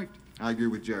marks for safety. I agree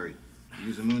with Jerry.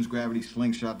 Use the moon's gravity,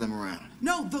 slingshot them around.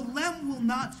 No, the LEM will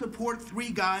not support 3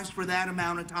 guys for that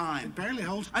amount of time. It barely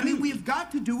holds 2. I mean, we've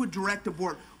got to do a direct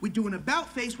abort. We do an about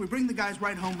face, we bring the guys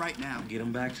right home right now. Get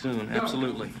them back soon,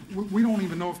 absolutely. We don't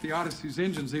even know if the Odyssey's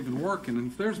engine's even working,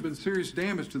 and if there's been serious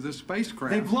damage to this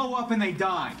spacecraft. They blow up and they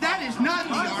die. That is not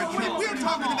the argument. We're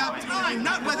talking about time,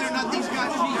 not whether or not these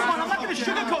guys... Come on, I'm not going to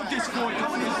sugarcoat this for you.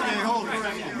 Hey, hold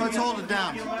it. Let's hold it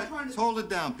down. Let's hold it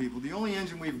down, people. The only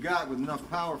engine we've got with enough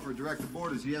power for a direct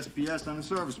abort is the SPS on the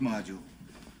service module.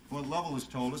 What Lovell has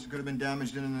told us, it could have been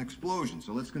damaged in an explosion,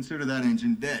 so let's consider that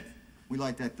engine dead. We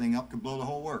light that thing up, could blow the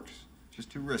whole works. It's just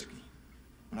too risky.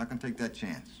 We're not going to take that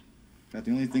chance. In fact,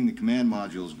 the only thing the command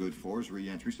module is good for is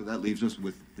re-entry, so that leaves us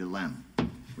with the LEM,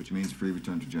 which means free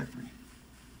return trajectory.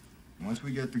 And once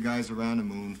we get the guys around the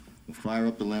moon, we'll fire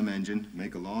up the LEM engine,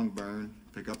 make a long burn,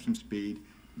 pick up some speed,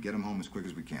 and get them home as quick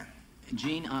as we can.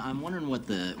 Gene, I'm wondering what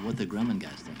the Grumman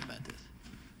guys think about this.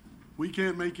 We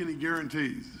can't make any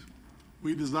guarantees.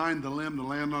 We designed the LEM to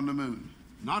land on the moon.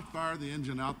 Not fire the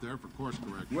engine out there for course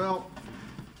correction. Well,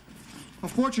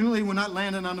 unfortunately, we're not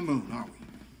landing on the moon, are we?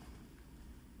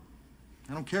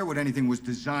 I don't care what anything was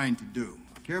designed to do.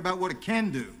 I care about what it can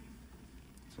do.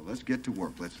 So let's get to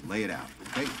work. Let's lay it out,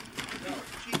 okay?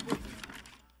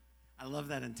 I love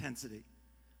that intensity.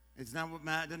 It's not what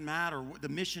doesn't matter. The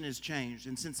mission has changed.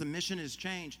 And since the mission has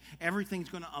changed, everything's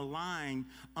going to align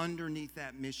underneath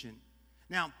that mission.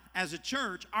 Now, as a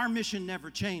church, our mission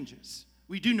never changes.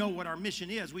 We do know what our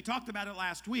mission is. We talked about it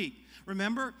last week.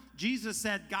 Remember, Jesus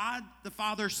said, God the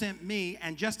Father sent me,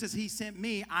 and just as he sent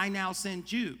me, I now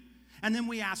send you. And then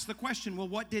we asked the question, well,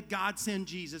 what did God send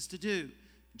Jesus to do?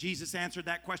 Jesus answered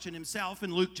that question himself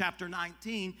in Luke chapter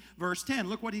 19, verse 10.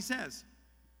 Look what he says.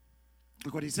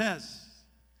 Look what he says.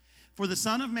 For the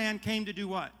Son of Man came to do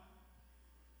what?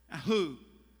 Who?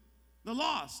 The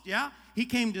lost, yeah? He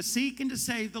came to seek and to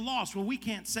save the lost. Well, we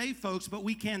can't save folks, but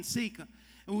we can seek them.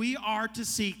 We are to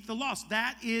seek the lost.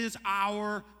 That is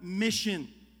our mission.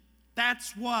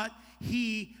 That's what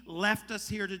he left us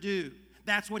here to do.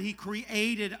 That's what he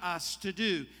created us to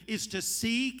do, is to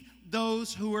seek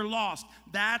those who are lost.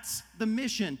 That's the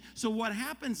mission. So what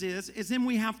happens is then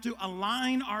we have to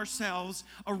align ourselves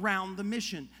around the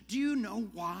mission. Do you know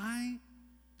why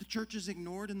the church is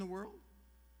ignored in the world?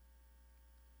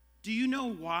 Do you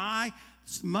know why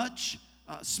much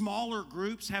smaller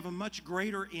groups have a much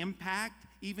greater impact,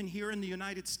 even here in the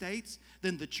United States,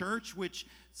 than the church, which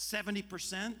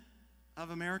 70%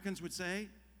 of Americans would say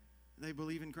they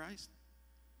believe in Christ?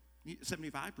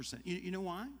 75%. You know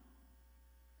why?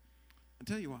 I'll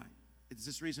tell you why. It's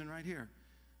this reason right here.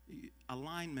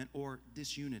 Alignment or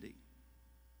disunity.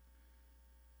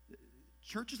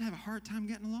 Churches have a hard time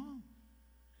getting along.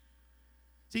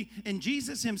 See, and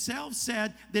Jesus himself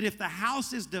said that if the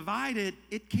house is divided,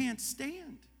 it can't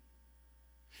stand.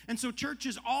 And so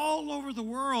churches all over the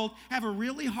world have a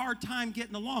really hard time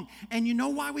getting along. And you know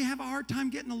why we have a hard time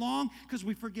getting along? Because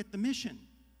we forget the mission.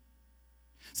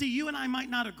 See, you and I might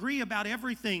not agree about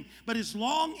everything, but as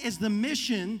long as the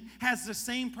mission has the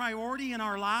same priority in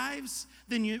our lives,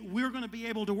 then we're going to be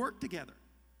able to work together.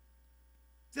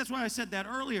 That's why I said that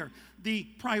earlier. The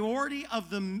priority of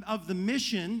the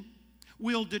mission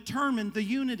will determine the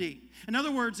unity. In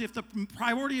other words, if the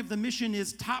priority of the mission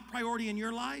is top priority in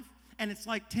your life, and it's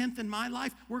like 10th in my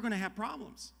life, we're going to have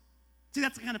problems. See,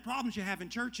 that's the kind of problems you have in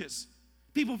churches.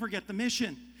 People forget the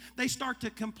mission. They start to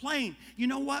complain. You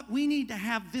know what? We need to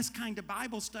have this kind of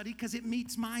Bible study because it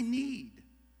meets my need.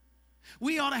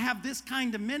 We ought to have this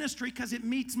kind of ministry because it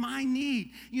meets my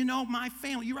need. You know, my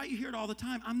family, you're right, you hear it all the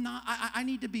time. I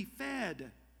need to be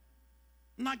fed.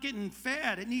 I'm not getting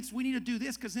fed. We need to do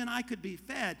this because then I could be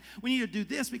fed. We need to do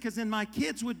this because then my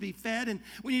kids would be fed. And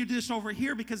we need to do this over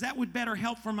here because that would better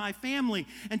help for my family.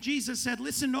 And Jesus said,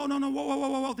 listen, no,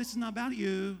 whoa. This is not about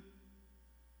you.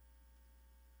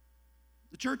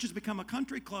 The church has become a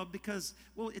country club because,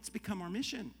 well, it's become our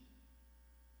mission.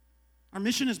 Our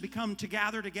mission has become to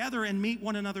gather together and meet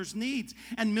one another's needs.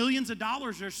 And millions of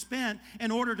dollars are spent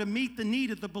in order to meet the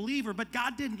need of the believer. But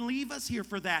God didn't leave us here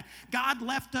for that. God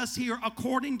left us here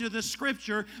according to the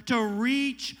scripture to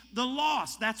reach the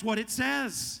lost. That's what it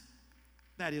says.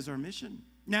 That is our mission.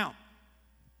 Now,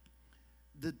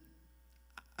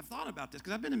 I've thought about this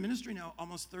because I've been in ministry now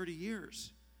almost 30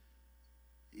 years.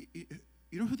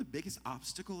 You know who the biggest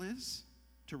obstacle is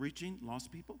to reaching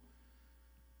lost people?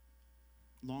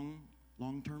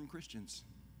 Long-term Christians.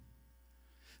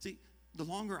 See, the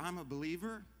longer I'm a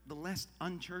believer, the less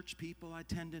unchurched people I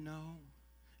tend to know,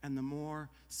 and the more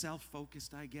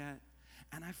self-focused I get,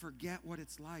 and I forget what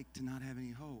it's like to not have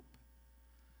any hope.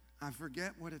 I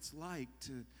forget what it's like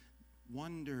to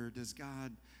wonder, does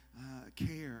God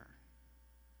care?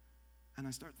 And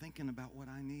I start thinking about what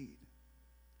I need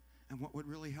and what would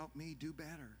really help me do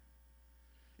better.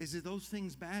 Is it those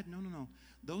things bad? No.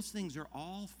 Those things are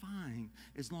all fine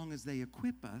as long as they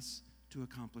equip us to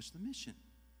accomplish the mission.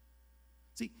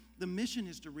 See, the mission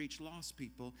is to reach lost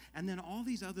people, and then all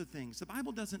these other things. The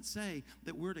Bible doesn't say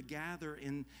that we're to gather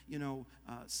in,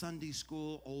 Sunday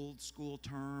school, old school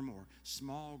term, or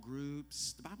small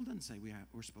groups. The Bible doesn't say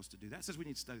we're supposed to do that. It says we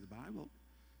need to study the Bible.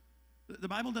 The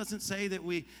Bible doesn't say that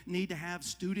we need to have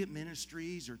student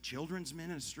ministries or children's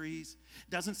ministries.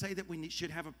 It doesn't say that we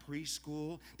should have a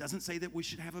preschool. It doesn't say that we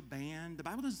should have a band. The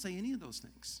Bible doesn't say any of those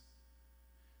things.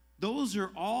 Those are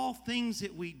all things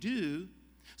that we do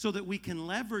so that we can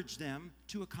leverage them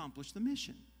to accomplish the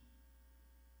mission.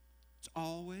 It's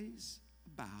always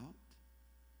about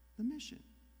the mission.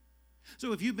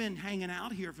 So if you've been hanging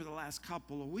out here for the last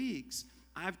couple of weeks,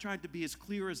 I've tried to be as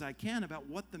clear as I can about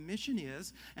what the mission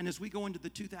is, and as we go into the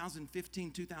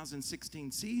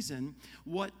 2015-2016 season,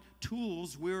 what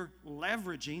tools we're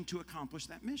leveraging to accomplish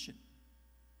that mission.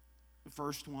 The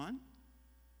first one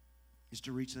is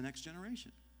to reach the next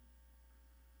generation.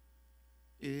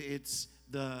 As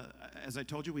I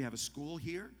told you, we have a school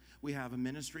here. We have a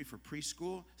ministry for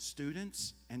preschool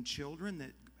students and children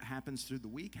that happens through the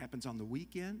week, happens on the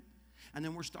weekend. And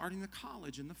then we're starting the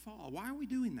college in the fall. Why are we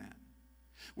doing that?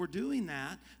 We're doing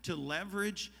that to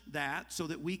leverage that so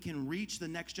that we can reach the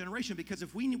next generation. Because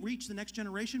if we reach the next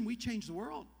generation, we change the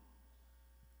world.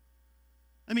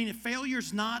 I mean, if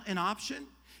failure's not an option,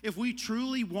 if we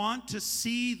truly want to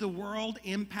see the world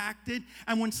impacted,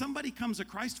 and when somebody becomes a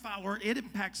Christ follower, it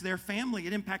impacts their family,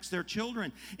 it impacts their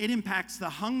children, it impacts the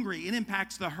hungry, it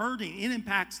impacts the hurting, it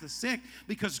impacts the sick,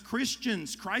 because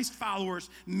Christians, Christ followers,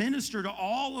 minister to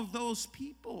all of those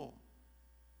people.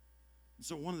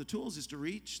 So one of the tools is to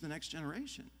reach the next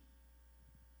generation.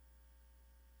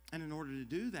 And in order to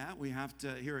do that, we have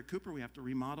to, here at Cooper, we have to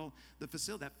remodel the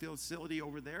facility. That facility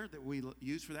over there that we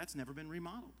use for that's never been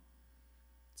remodeled.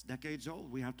 It's decades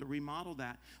old. We have to remodel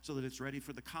that so that it's ready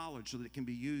for the college, so that it can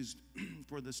be used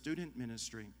for the student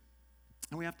ministry.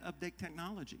 And we have to update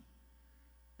technology.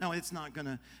 Now, it's not going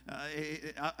to,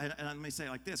 and let me say it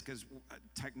like this, because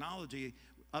technology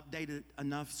updated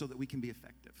enough so that we can be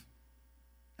effective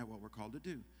at what we're called to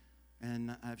do.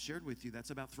 And I've shared with you that's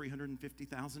about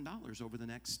 $350,000 over the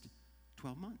next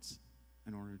 12 months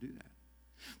in order to do that.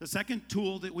 The second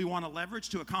tool that we want to leverage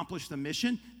to accomplish the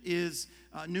mission is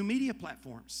new media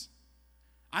platforms.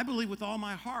 I believe with all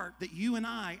my heart that you and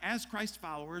I, as Christ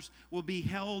followers, will be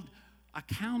held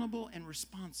accountable and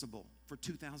responsible for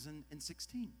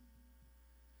 2016.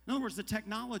 In other words, the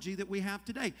technology that we have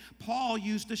today. Paul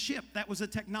used a ship. That was a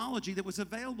technology that was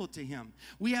available to him.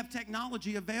 We have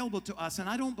technology available to us, and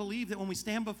I don't believe that when we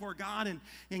stand before God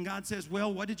and God says,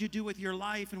 well, what did you do with your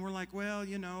life? And we're like, well,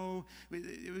 you know,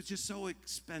 it was just so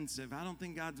expensive. I don't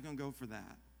think God's going to go for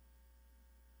that.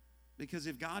 Because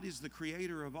if God is the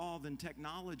creator of all, then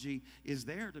technology is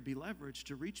there to be leveraged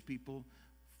to reach people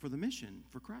for the mission,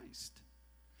 for Christ.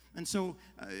 And so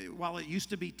while it used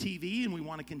to be TV, and we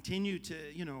want to continue to,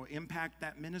 you know, impact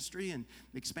that ministry and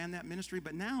expand that ministry,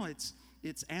 but now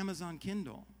it's Amazon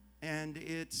Kindle, and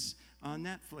it's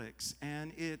Netflix,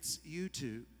 and it's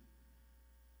YouTube.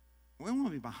 We don't want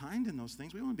to be behind in those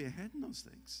things. We want to be ahead in those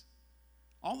things.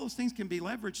 All those things can be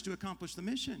leveraged to accomplish the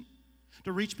mission,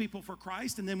 to reach people for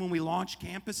Christ. And then when we launch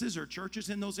campuses or churches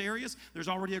in those areas, there's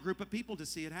already a group of people to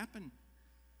see it happen.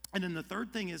 And then the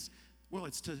third thing is, well,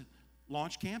 it's to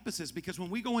launch campuses, because when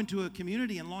we go into a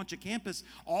community and launch a campus,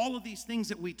 all of these things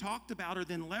that we talked about are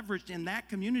then leveraged in that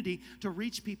community to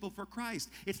reach people for Christ.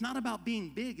 It's not about being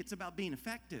big, it's about being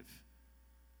effective.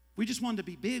 If we just wanted to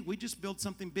be big, we'd just build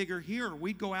something bigger here.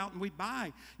 We'd go out and we'd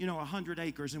buy, 100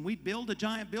 acres, and we'd build a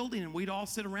giant building, and we'd all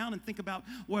sit around and think about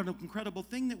what an incredible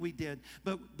thing that we did.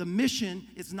 But the mission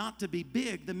is not to be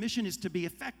big. The mission is to be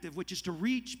effective, which is to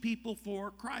reach people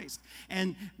for Christ.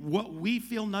 And what we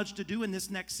feel nudged to do in this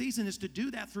next season is to do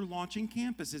that through launching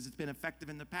campuses. It's been effective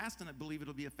in the past, and I believe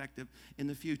it'll be effective in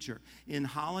the future. In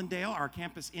Hollandale, our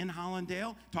campus in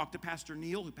Hollandale, talked to Pastor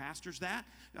Neil, who pastors that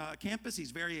campus.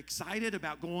 He's very excited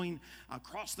about going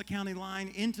across the county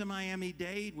line into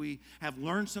Miami-Dade. We have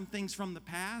learned some things from the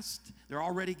past. They're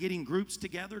already getting groups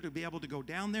together to be able to go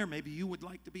down there. Maybe you would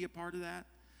like to be a part of that.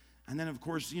 And then, of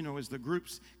course, as the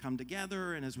groups come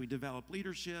together and as we develop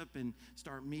leadership and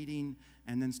start meeting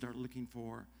and then start looking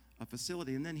for a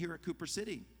facility. And then here at Cooper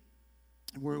City,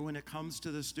 where when it comes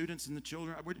to the students and the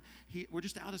children, we're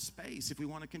just out of space if we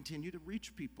want to continue to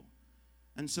reach people.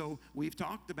 And so we've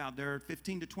talked about there are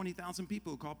 15 to 20,000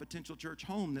 people who call Potential Church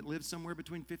home that live somewhere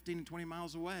between 15 and 20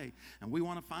 miles away. And we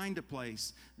want to find a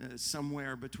place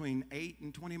somewhere between 8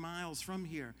 and 20 miles from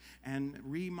here and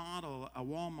remodel a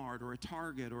Walmart or a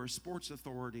Target or a Sports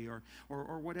Authority or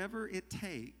whatever it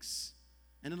takes.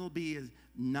 And it'll be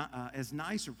as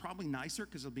nice, or probably nicer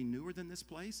because it'll be newer than this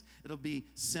place. It'll be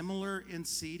similar in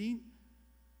seating.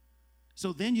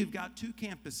 So then you've got 2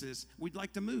 campuses. We'd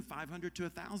like to move 500 to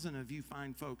 1,000 of you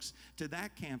fine folks to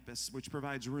that campus, which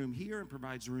provides room here and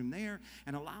provides room there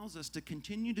and allows us to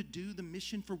continue to do the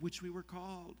mission for which we were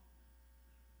called,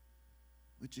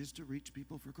 which is to reach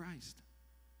people for Christ.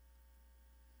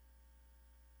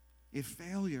 If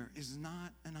failure is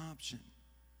not an option,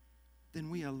 then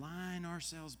we align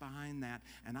ourselves behind that.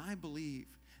 And I believe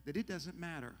that it doesn't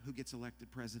matter who gets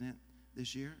elected president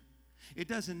this year. It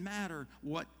doesn't matter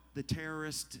what the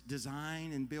terrorists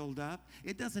design and build up.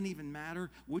 It doesn't even matter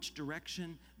which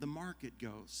direction the market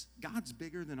goes. God's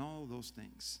bigger than all of those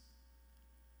things.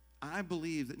 I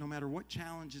believe that no matter what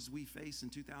challenges we face in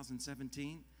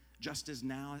 2017, just as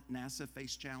now NASA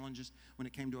faced challenges when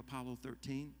it came to Apollo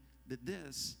 13, that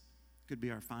this could be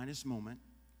our finest moment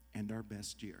and our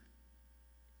best year.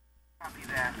 Copy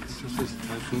that. Is this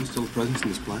typhoon still present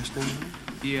in the splashdown?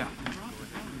 Yeah.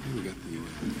 We got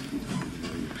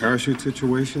the parachute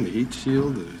situation, the heat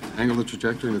shield, the angular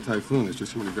trajectory, and the typhoon. There's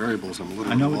just so many variables. I'm a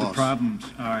little I know lost. what the problems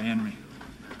are, Henry.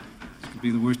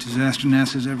 Could be the worst disaster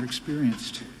NASA's ever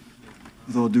experienced.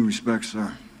 With all due respect,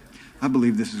 sir, I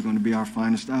believe this is going to be our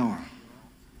finest hour.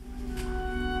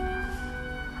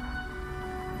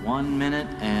 1 minute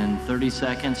and 30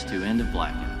 seconds to end of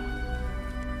blackout.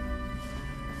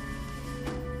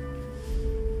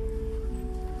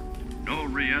 No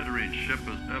re-entering ship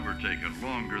has ever taken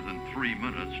longer than 3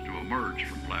 minutes to emerge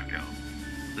from blackout.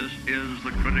 This is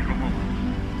the critical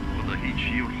moment. Will the heat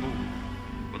shield hold?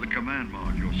 Will the command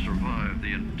module survive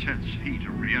the intense heat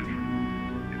of re-entry?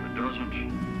 If it doesn't,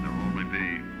 there'll only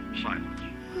be silence.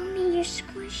 Mommy, you're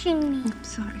squishing me. I'm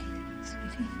sorry,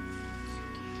 sweetie.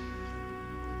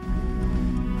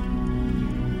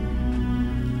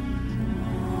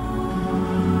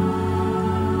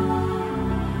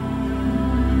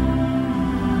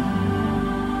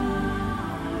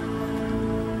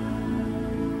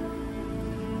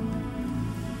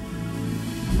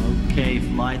 Okay,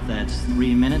 flight, that's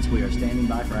 3 minutes. We are standing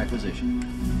by for acquisition.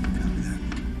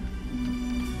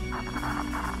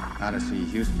 Odyssey,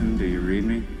 Houston, do you read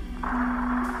me?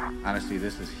 Odyssey,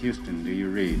 this is Houston, do you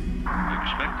read? The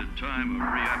expected time of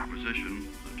reacquisition,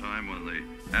 the time when the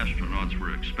astronauts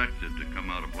were expected to come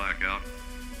out of blackout,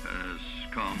 has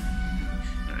come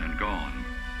and gone.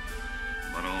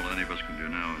 But all any of us can do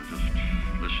now is just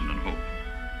listen and hope.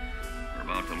 We're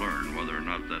about to learn whether or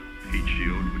not that heat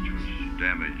shield, which was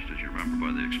damaged, as you remember,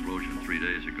 by the explosion 3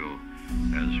 days ago,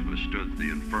 has withstood the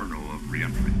inferno of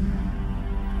re-entry.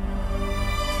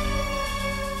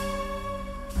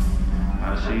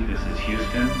 Odyssey, this is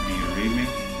Houston. Do you read me?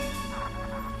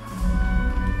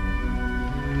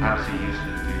 Odyssey,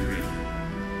 Houston, do you read me?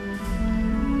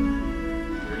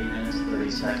 3 minutes, 30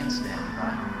 seconds, standing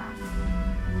by.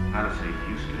 Odyssey,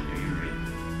 Houston, do you read?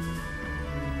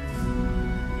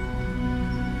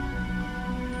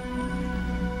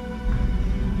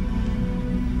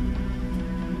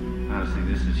 Odyssey,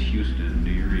 this is Houston. Do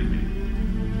you read me?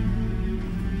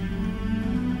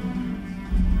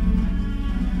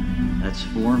 That's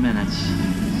 4 minutes,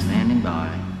 standing by.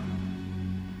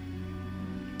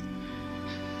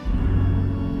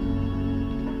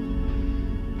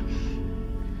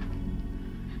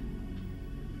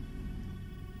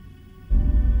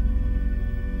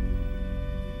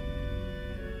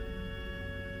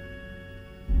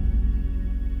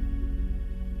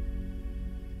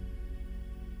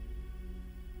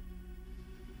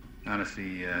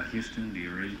 Odyssey, Houston, do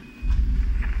you read?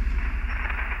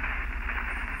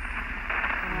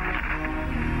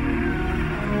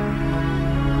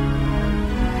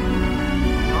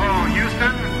 Hello,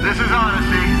 Houston. This is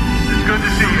Odyssey. It's good to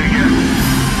see you again.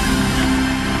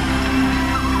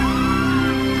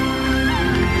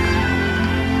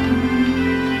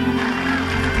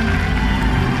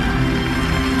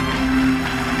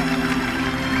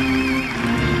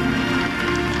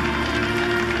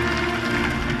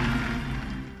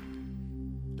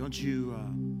 Don't you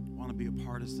want to be a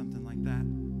part of something like that?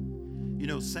 You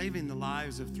know, saving the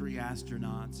lives of 3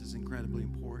 astronauts is incredibly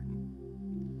important.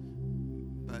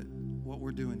 But what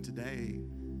we're doing today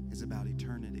is about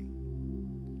eternity.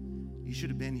 You should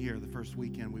have been here the first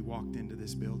weekend we walked into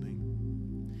this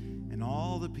building. And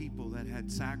all the people that had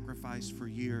sacrificed for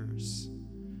years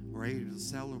were able to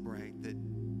celebrate that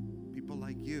people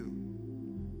like you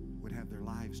would have their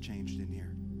lives changed in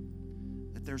here.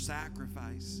 That their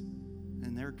sacrifice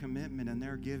and their commitment and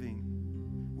their giving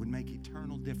would make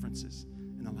eternal differences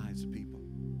in the lives of people.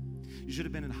 You should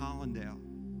have been in Hollandale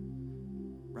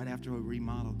right after we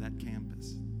remodeled that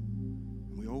campus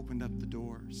and we opened up the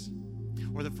doors.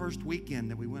 Or the first weekend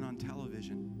that we went on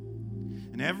television.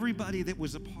 And everybody that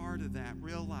was a part of that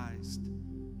realized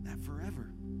that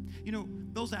forever. You know,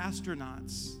 those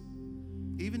astronauts,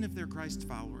 even if they're Christ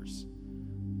followers,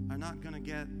 are not going to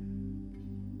get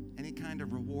any kind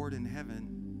of reward in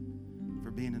heaven for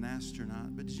being an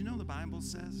astronaut. But did you know the Bible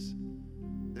says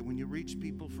that when you reach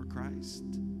people for Christ,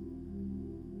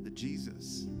 that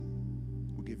Jesus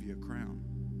will give you a crown?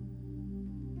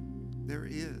 There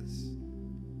is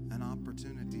an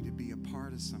opportunity to be a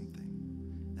part of something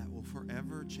that will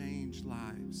forever change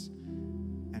lives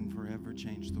and forever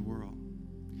change the world.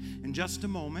 In just a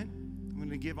moment, I'm going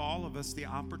to give all of us the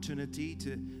opportunity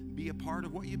to be a part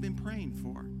of what you've been praying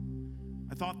for.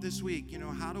 I thought this week, you know,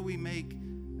 how do we make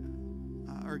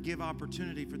or give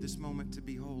opportunity for this moment to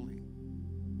be holy?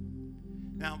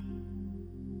 Now,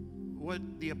 what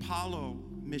the Apollo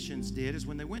missions did is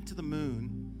when they went to the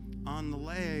moon, on the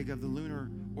leg of the lunar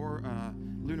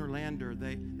lander,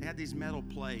 they had these metal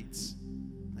plates.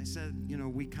 They said, you know,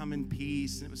 we come in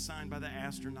peace, and it was signed by the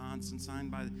astronauts and signed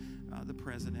by the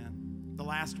president. The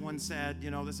last one said,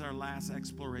 you know, this is our last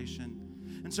exploration.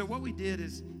 And so what we did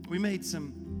is we made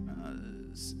some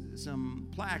some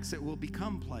plaques that will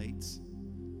become plates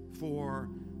for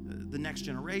the next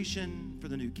generation, for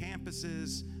the new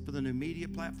campuses, for the new media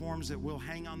platforms that we'll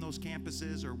hang on those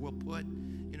campuses or we'll put,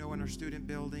 in our student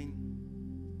building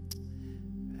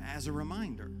as a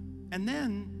reminder. And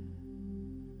then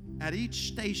at each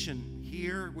station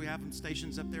here, we have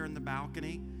stations up there in the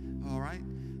balcony, all right?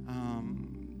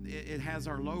 It has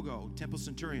our logo, Temple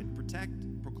Centurion, protect,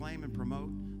 proclaim, and promote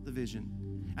the vision.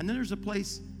 And then there's a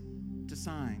place to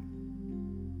sign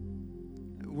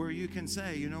where you can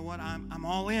say, you know what, I'm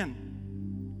all in.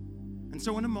 And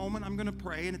so in a moment, I'm going to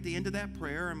pray, and at the end of that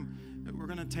prayer, we're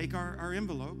going to take our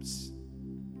envelopes,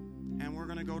 and we're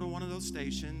going to go to one of those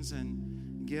stations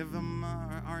and give them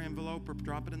our envelope or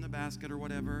drop it in the basket or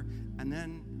whatever, and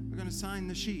then we're going to sign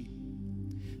the sheet.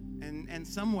 And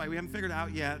some way, we haven't figured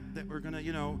out yet that we're going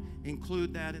to,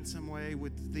 include that in some way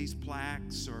with these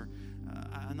plaques, or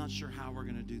I'm not sure how we're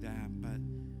going to do that. But,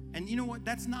 and you know what?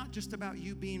 That's not just about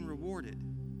you being rewarded.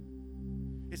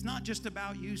 It's not just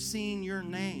about you seeing your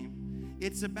name.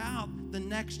 It's about the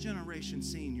next generation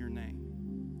seeing your name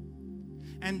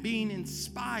and being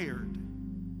inspired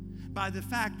by the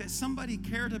fact that somebody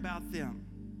cared about them,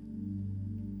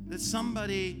 that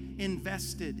somebody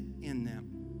invested in them.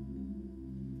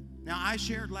 Now, I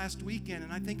shared last weekend,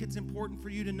 and I think it's important for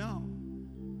you to know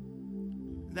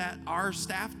that our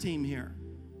staff team here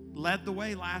led the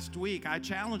way last week. I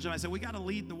challenged them. I said, we got to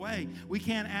lead the way. We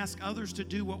can't ask others to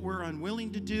do what we're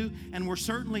unwilling to do, and we're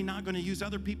certainly not going to use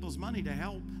other people's money to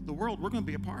help the world. We're going to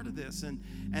be a part of this.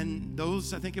 And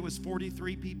those, I think it was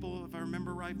 43 people, if I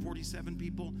remember right, 47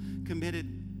 people committed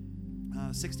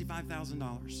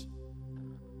 $65,000,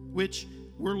 which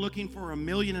we're looking for $1.5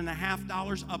 million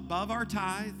above our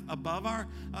tithe, above our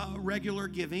regular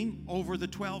giving over the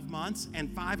 12 months, and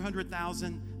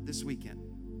 $500,000 this weekend.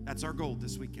 That's our goal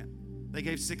this weekend. They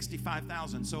gave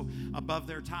 $65,000, so above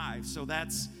their tithe. So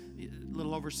that's a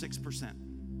little over 6%.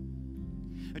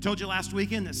 I told you last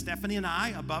weekend that Stephanie and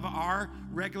I, above our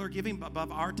regular giving,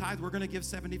 above our tithe, we're going to give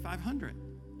 $7,500.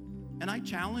 And I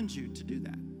challenge you to do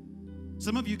that.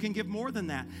 Some of you can give more than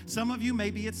that. Some of you,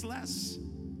 maybe it's less.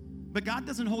 But God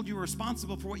doesn't hold you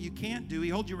responsible for what you can't do. He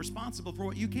holds you responsible for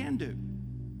what you can do.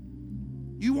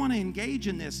 You want to engage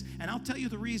in this, and I'll tell you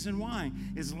the reason why.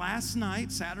 Is last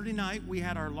night, Saturday night, we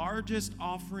had our largest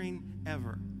offering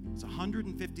ever. It's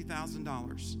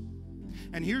 $150,000.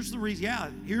 And here's the reason. Yeah,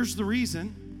 here's the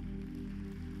reason.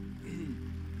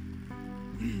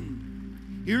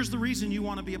 Here's the reason you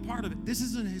want to be a part of it. This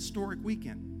is an historic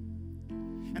weekend.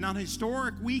 And on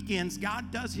historic weekends,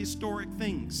 God does historic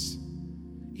things.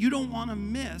 You don't want to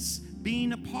miss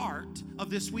being a part of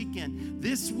this weekend.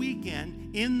 This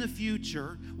weekend in the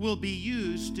future will be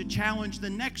used to challenge the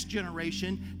next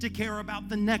generation to care about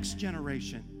the next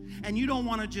generation. And you don't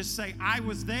want to just say, I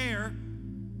was there.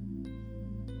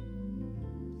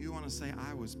 You want to say,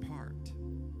 I was part.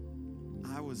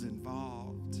 I was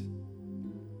involved.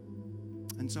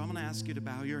 And so I'm going to ask you to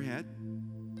bow your head.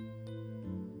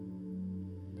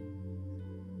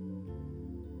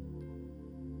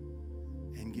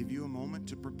 Give you a moment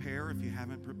to prepare if you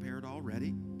haven't prepared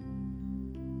already.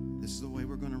 This is the way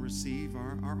we're going to receive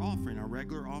our offering, our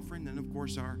regular offering, then of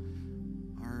course our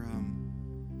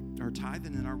tithe,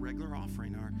 and then our regular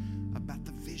offering, about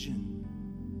the vision,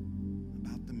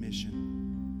 about the mission.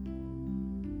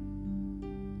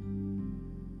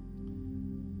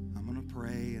 I'm going to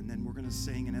pray, and then we're going to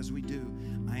sing, and as we do,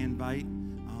 I invite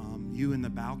you in the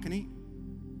balcony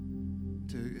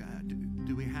to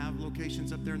do we have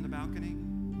locations up there in the balcony?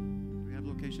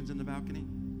 Locations in the balcony?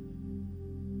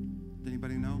 Does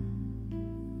anybody know?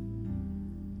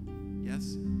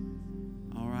 Yes?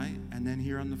 All right. And then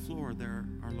here on the floor, there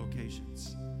are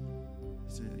locations.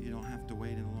 So you don't have to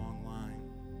wait in a long line.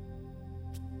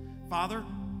 Father,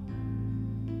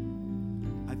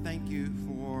 I thank you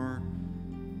for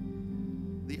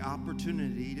the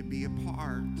opportunity to be a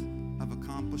part of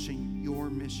accomplishing your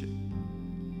mission.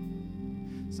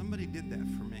 Somebody did that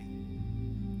for me.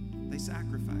 They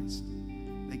sacrificed.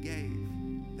 They gave,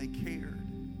 they cared.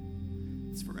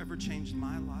 It's forever changed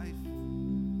my life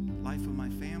of my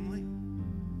family.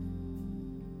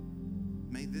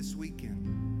 May this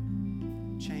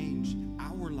weekend change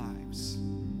our lives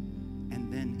and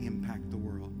then impact the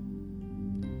world.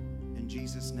 In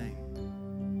Jesus' name,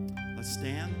 let's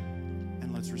stand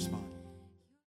and let's respond.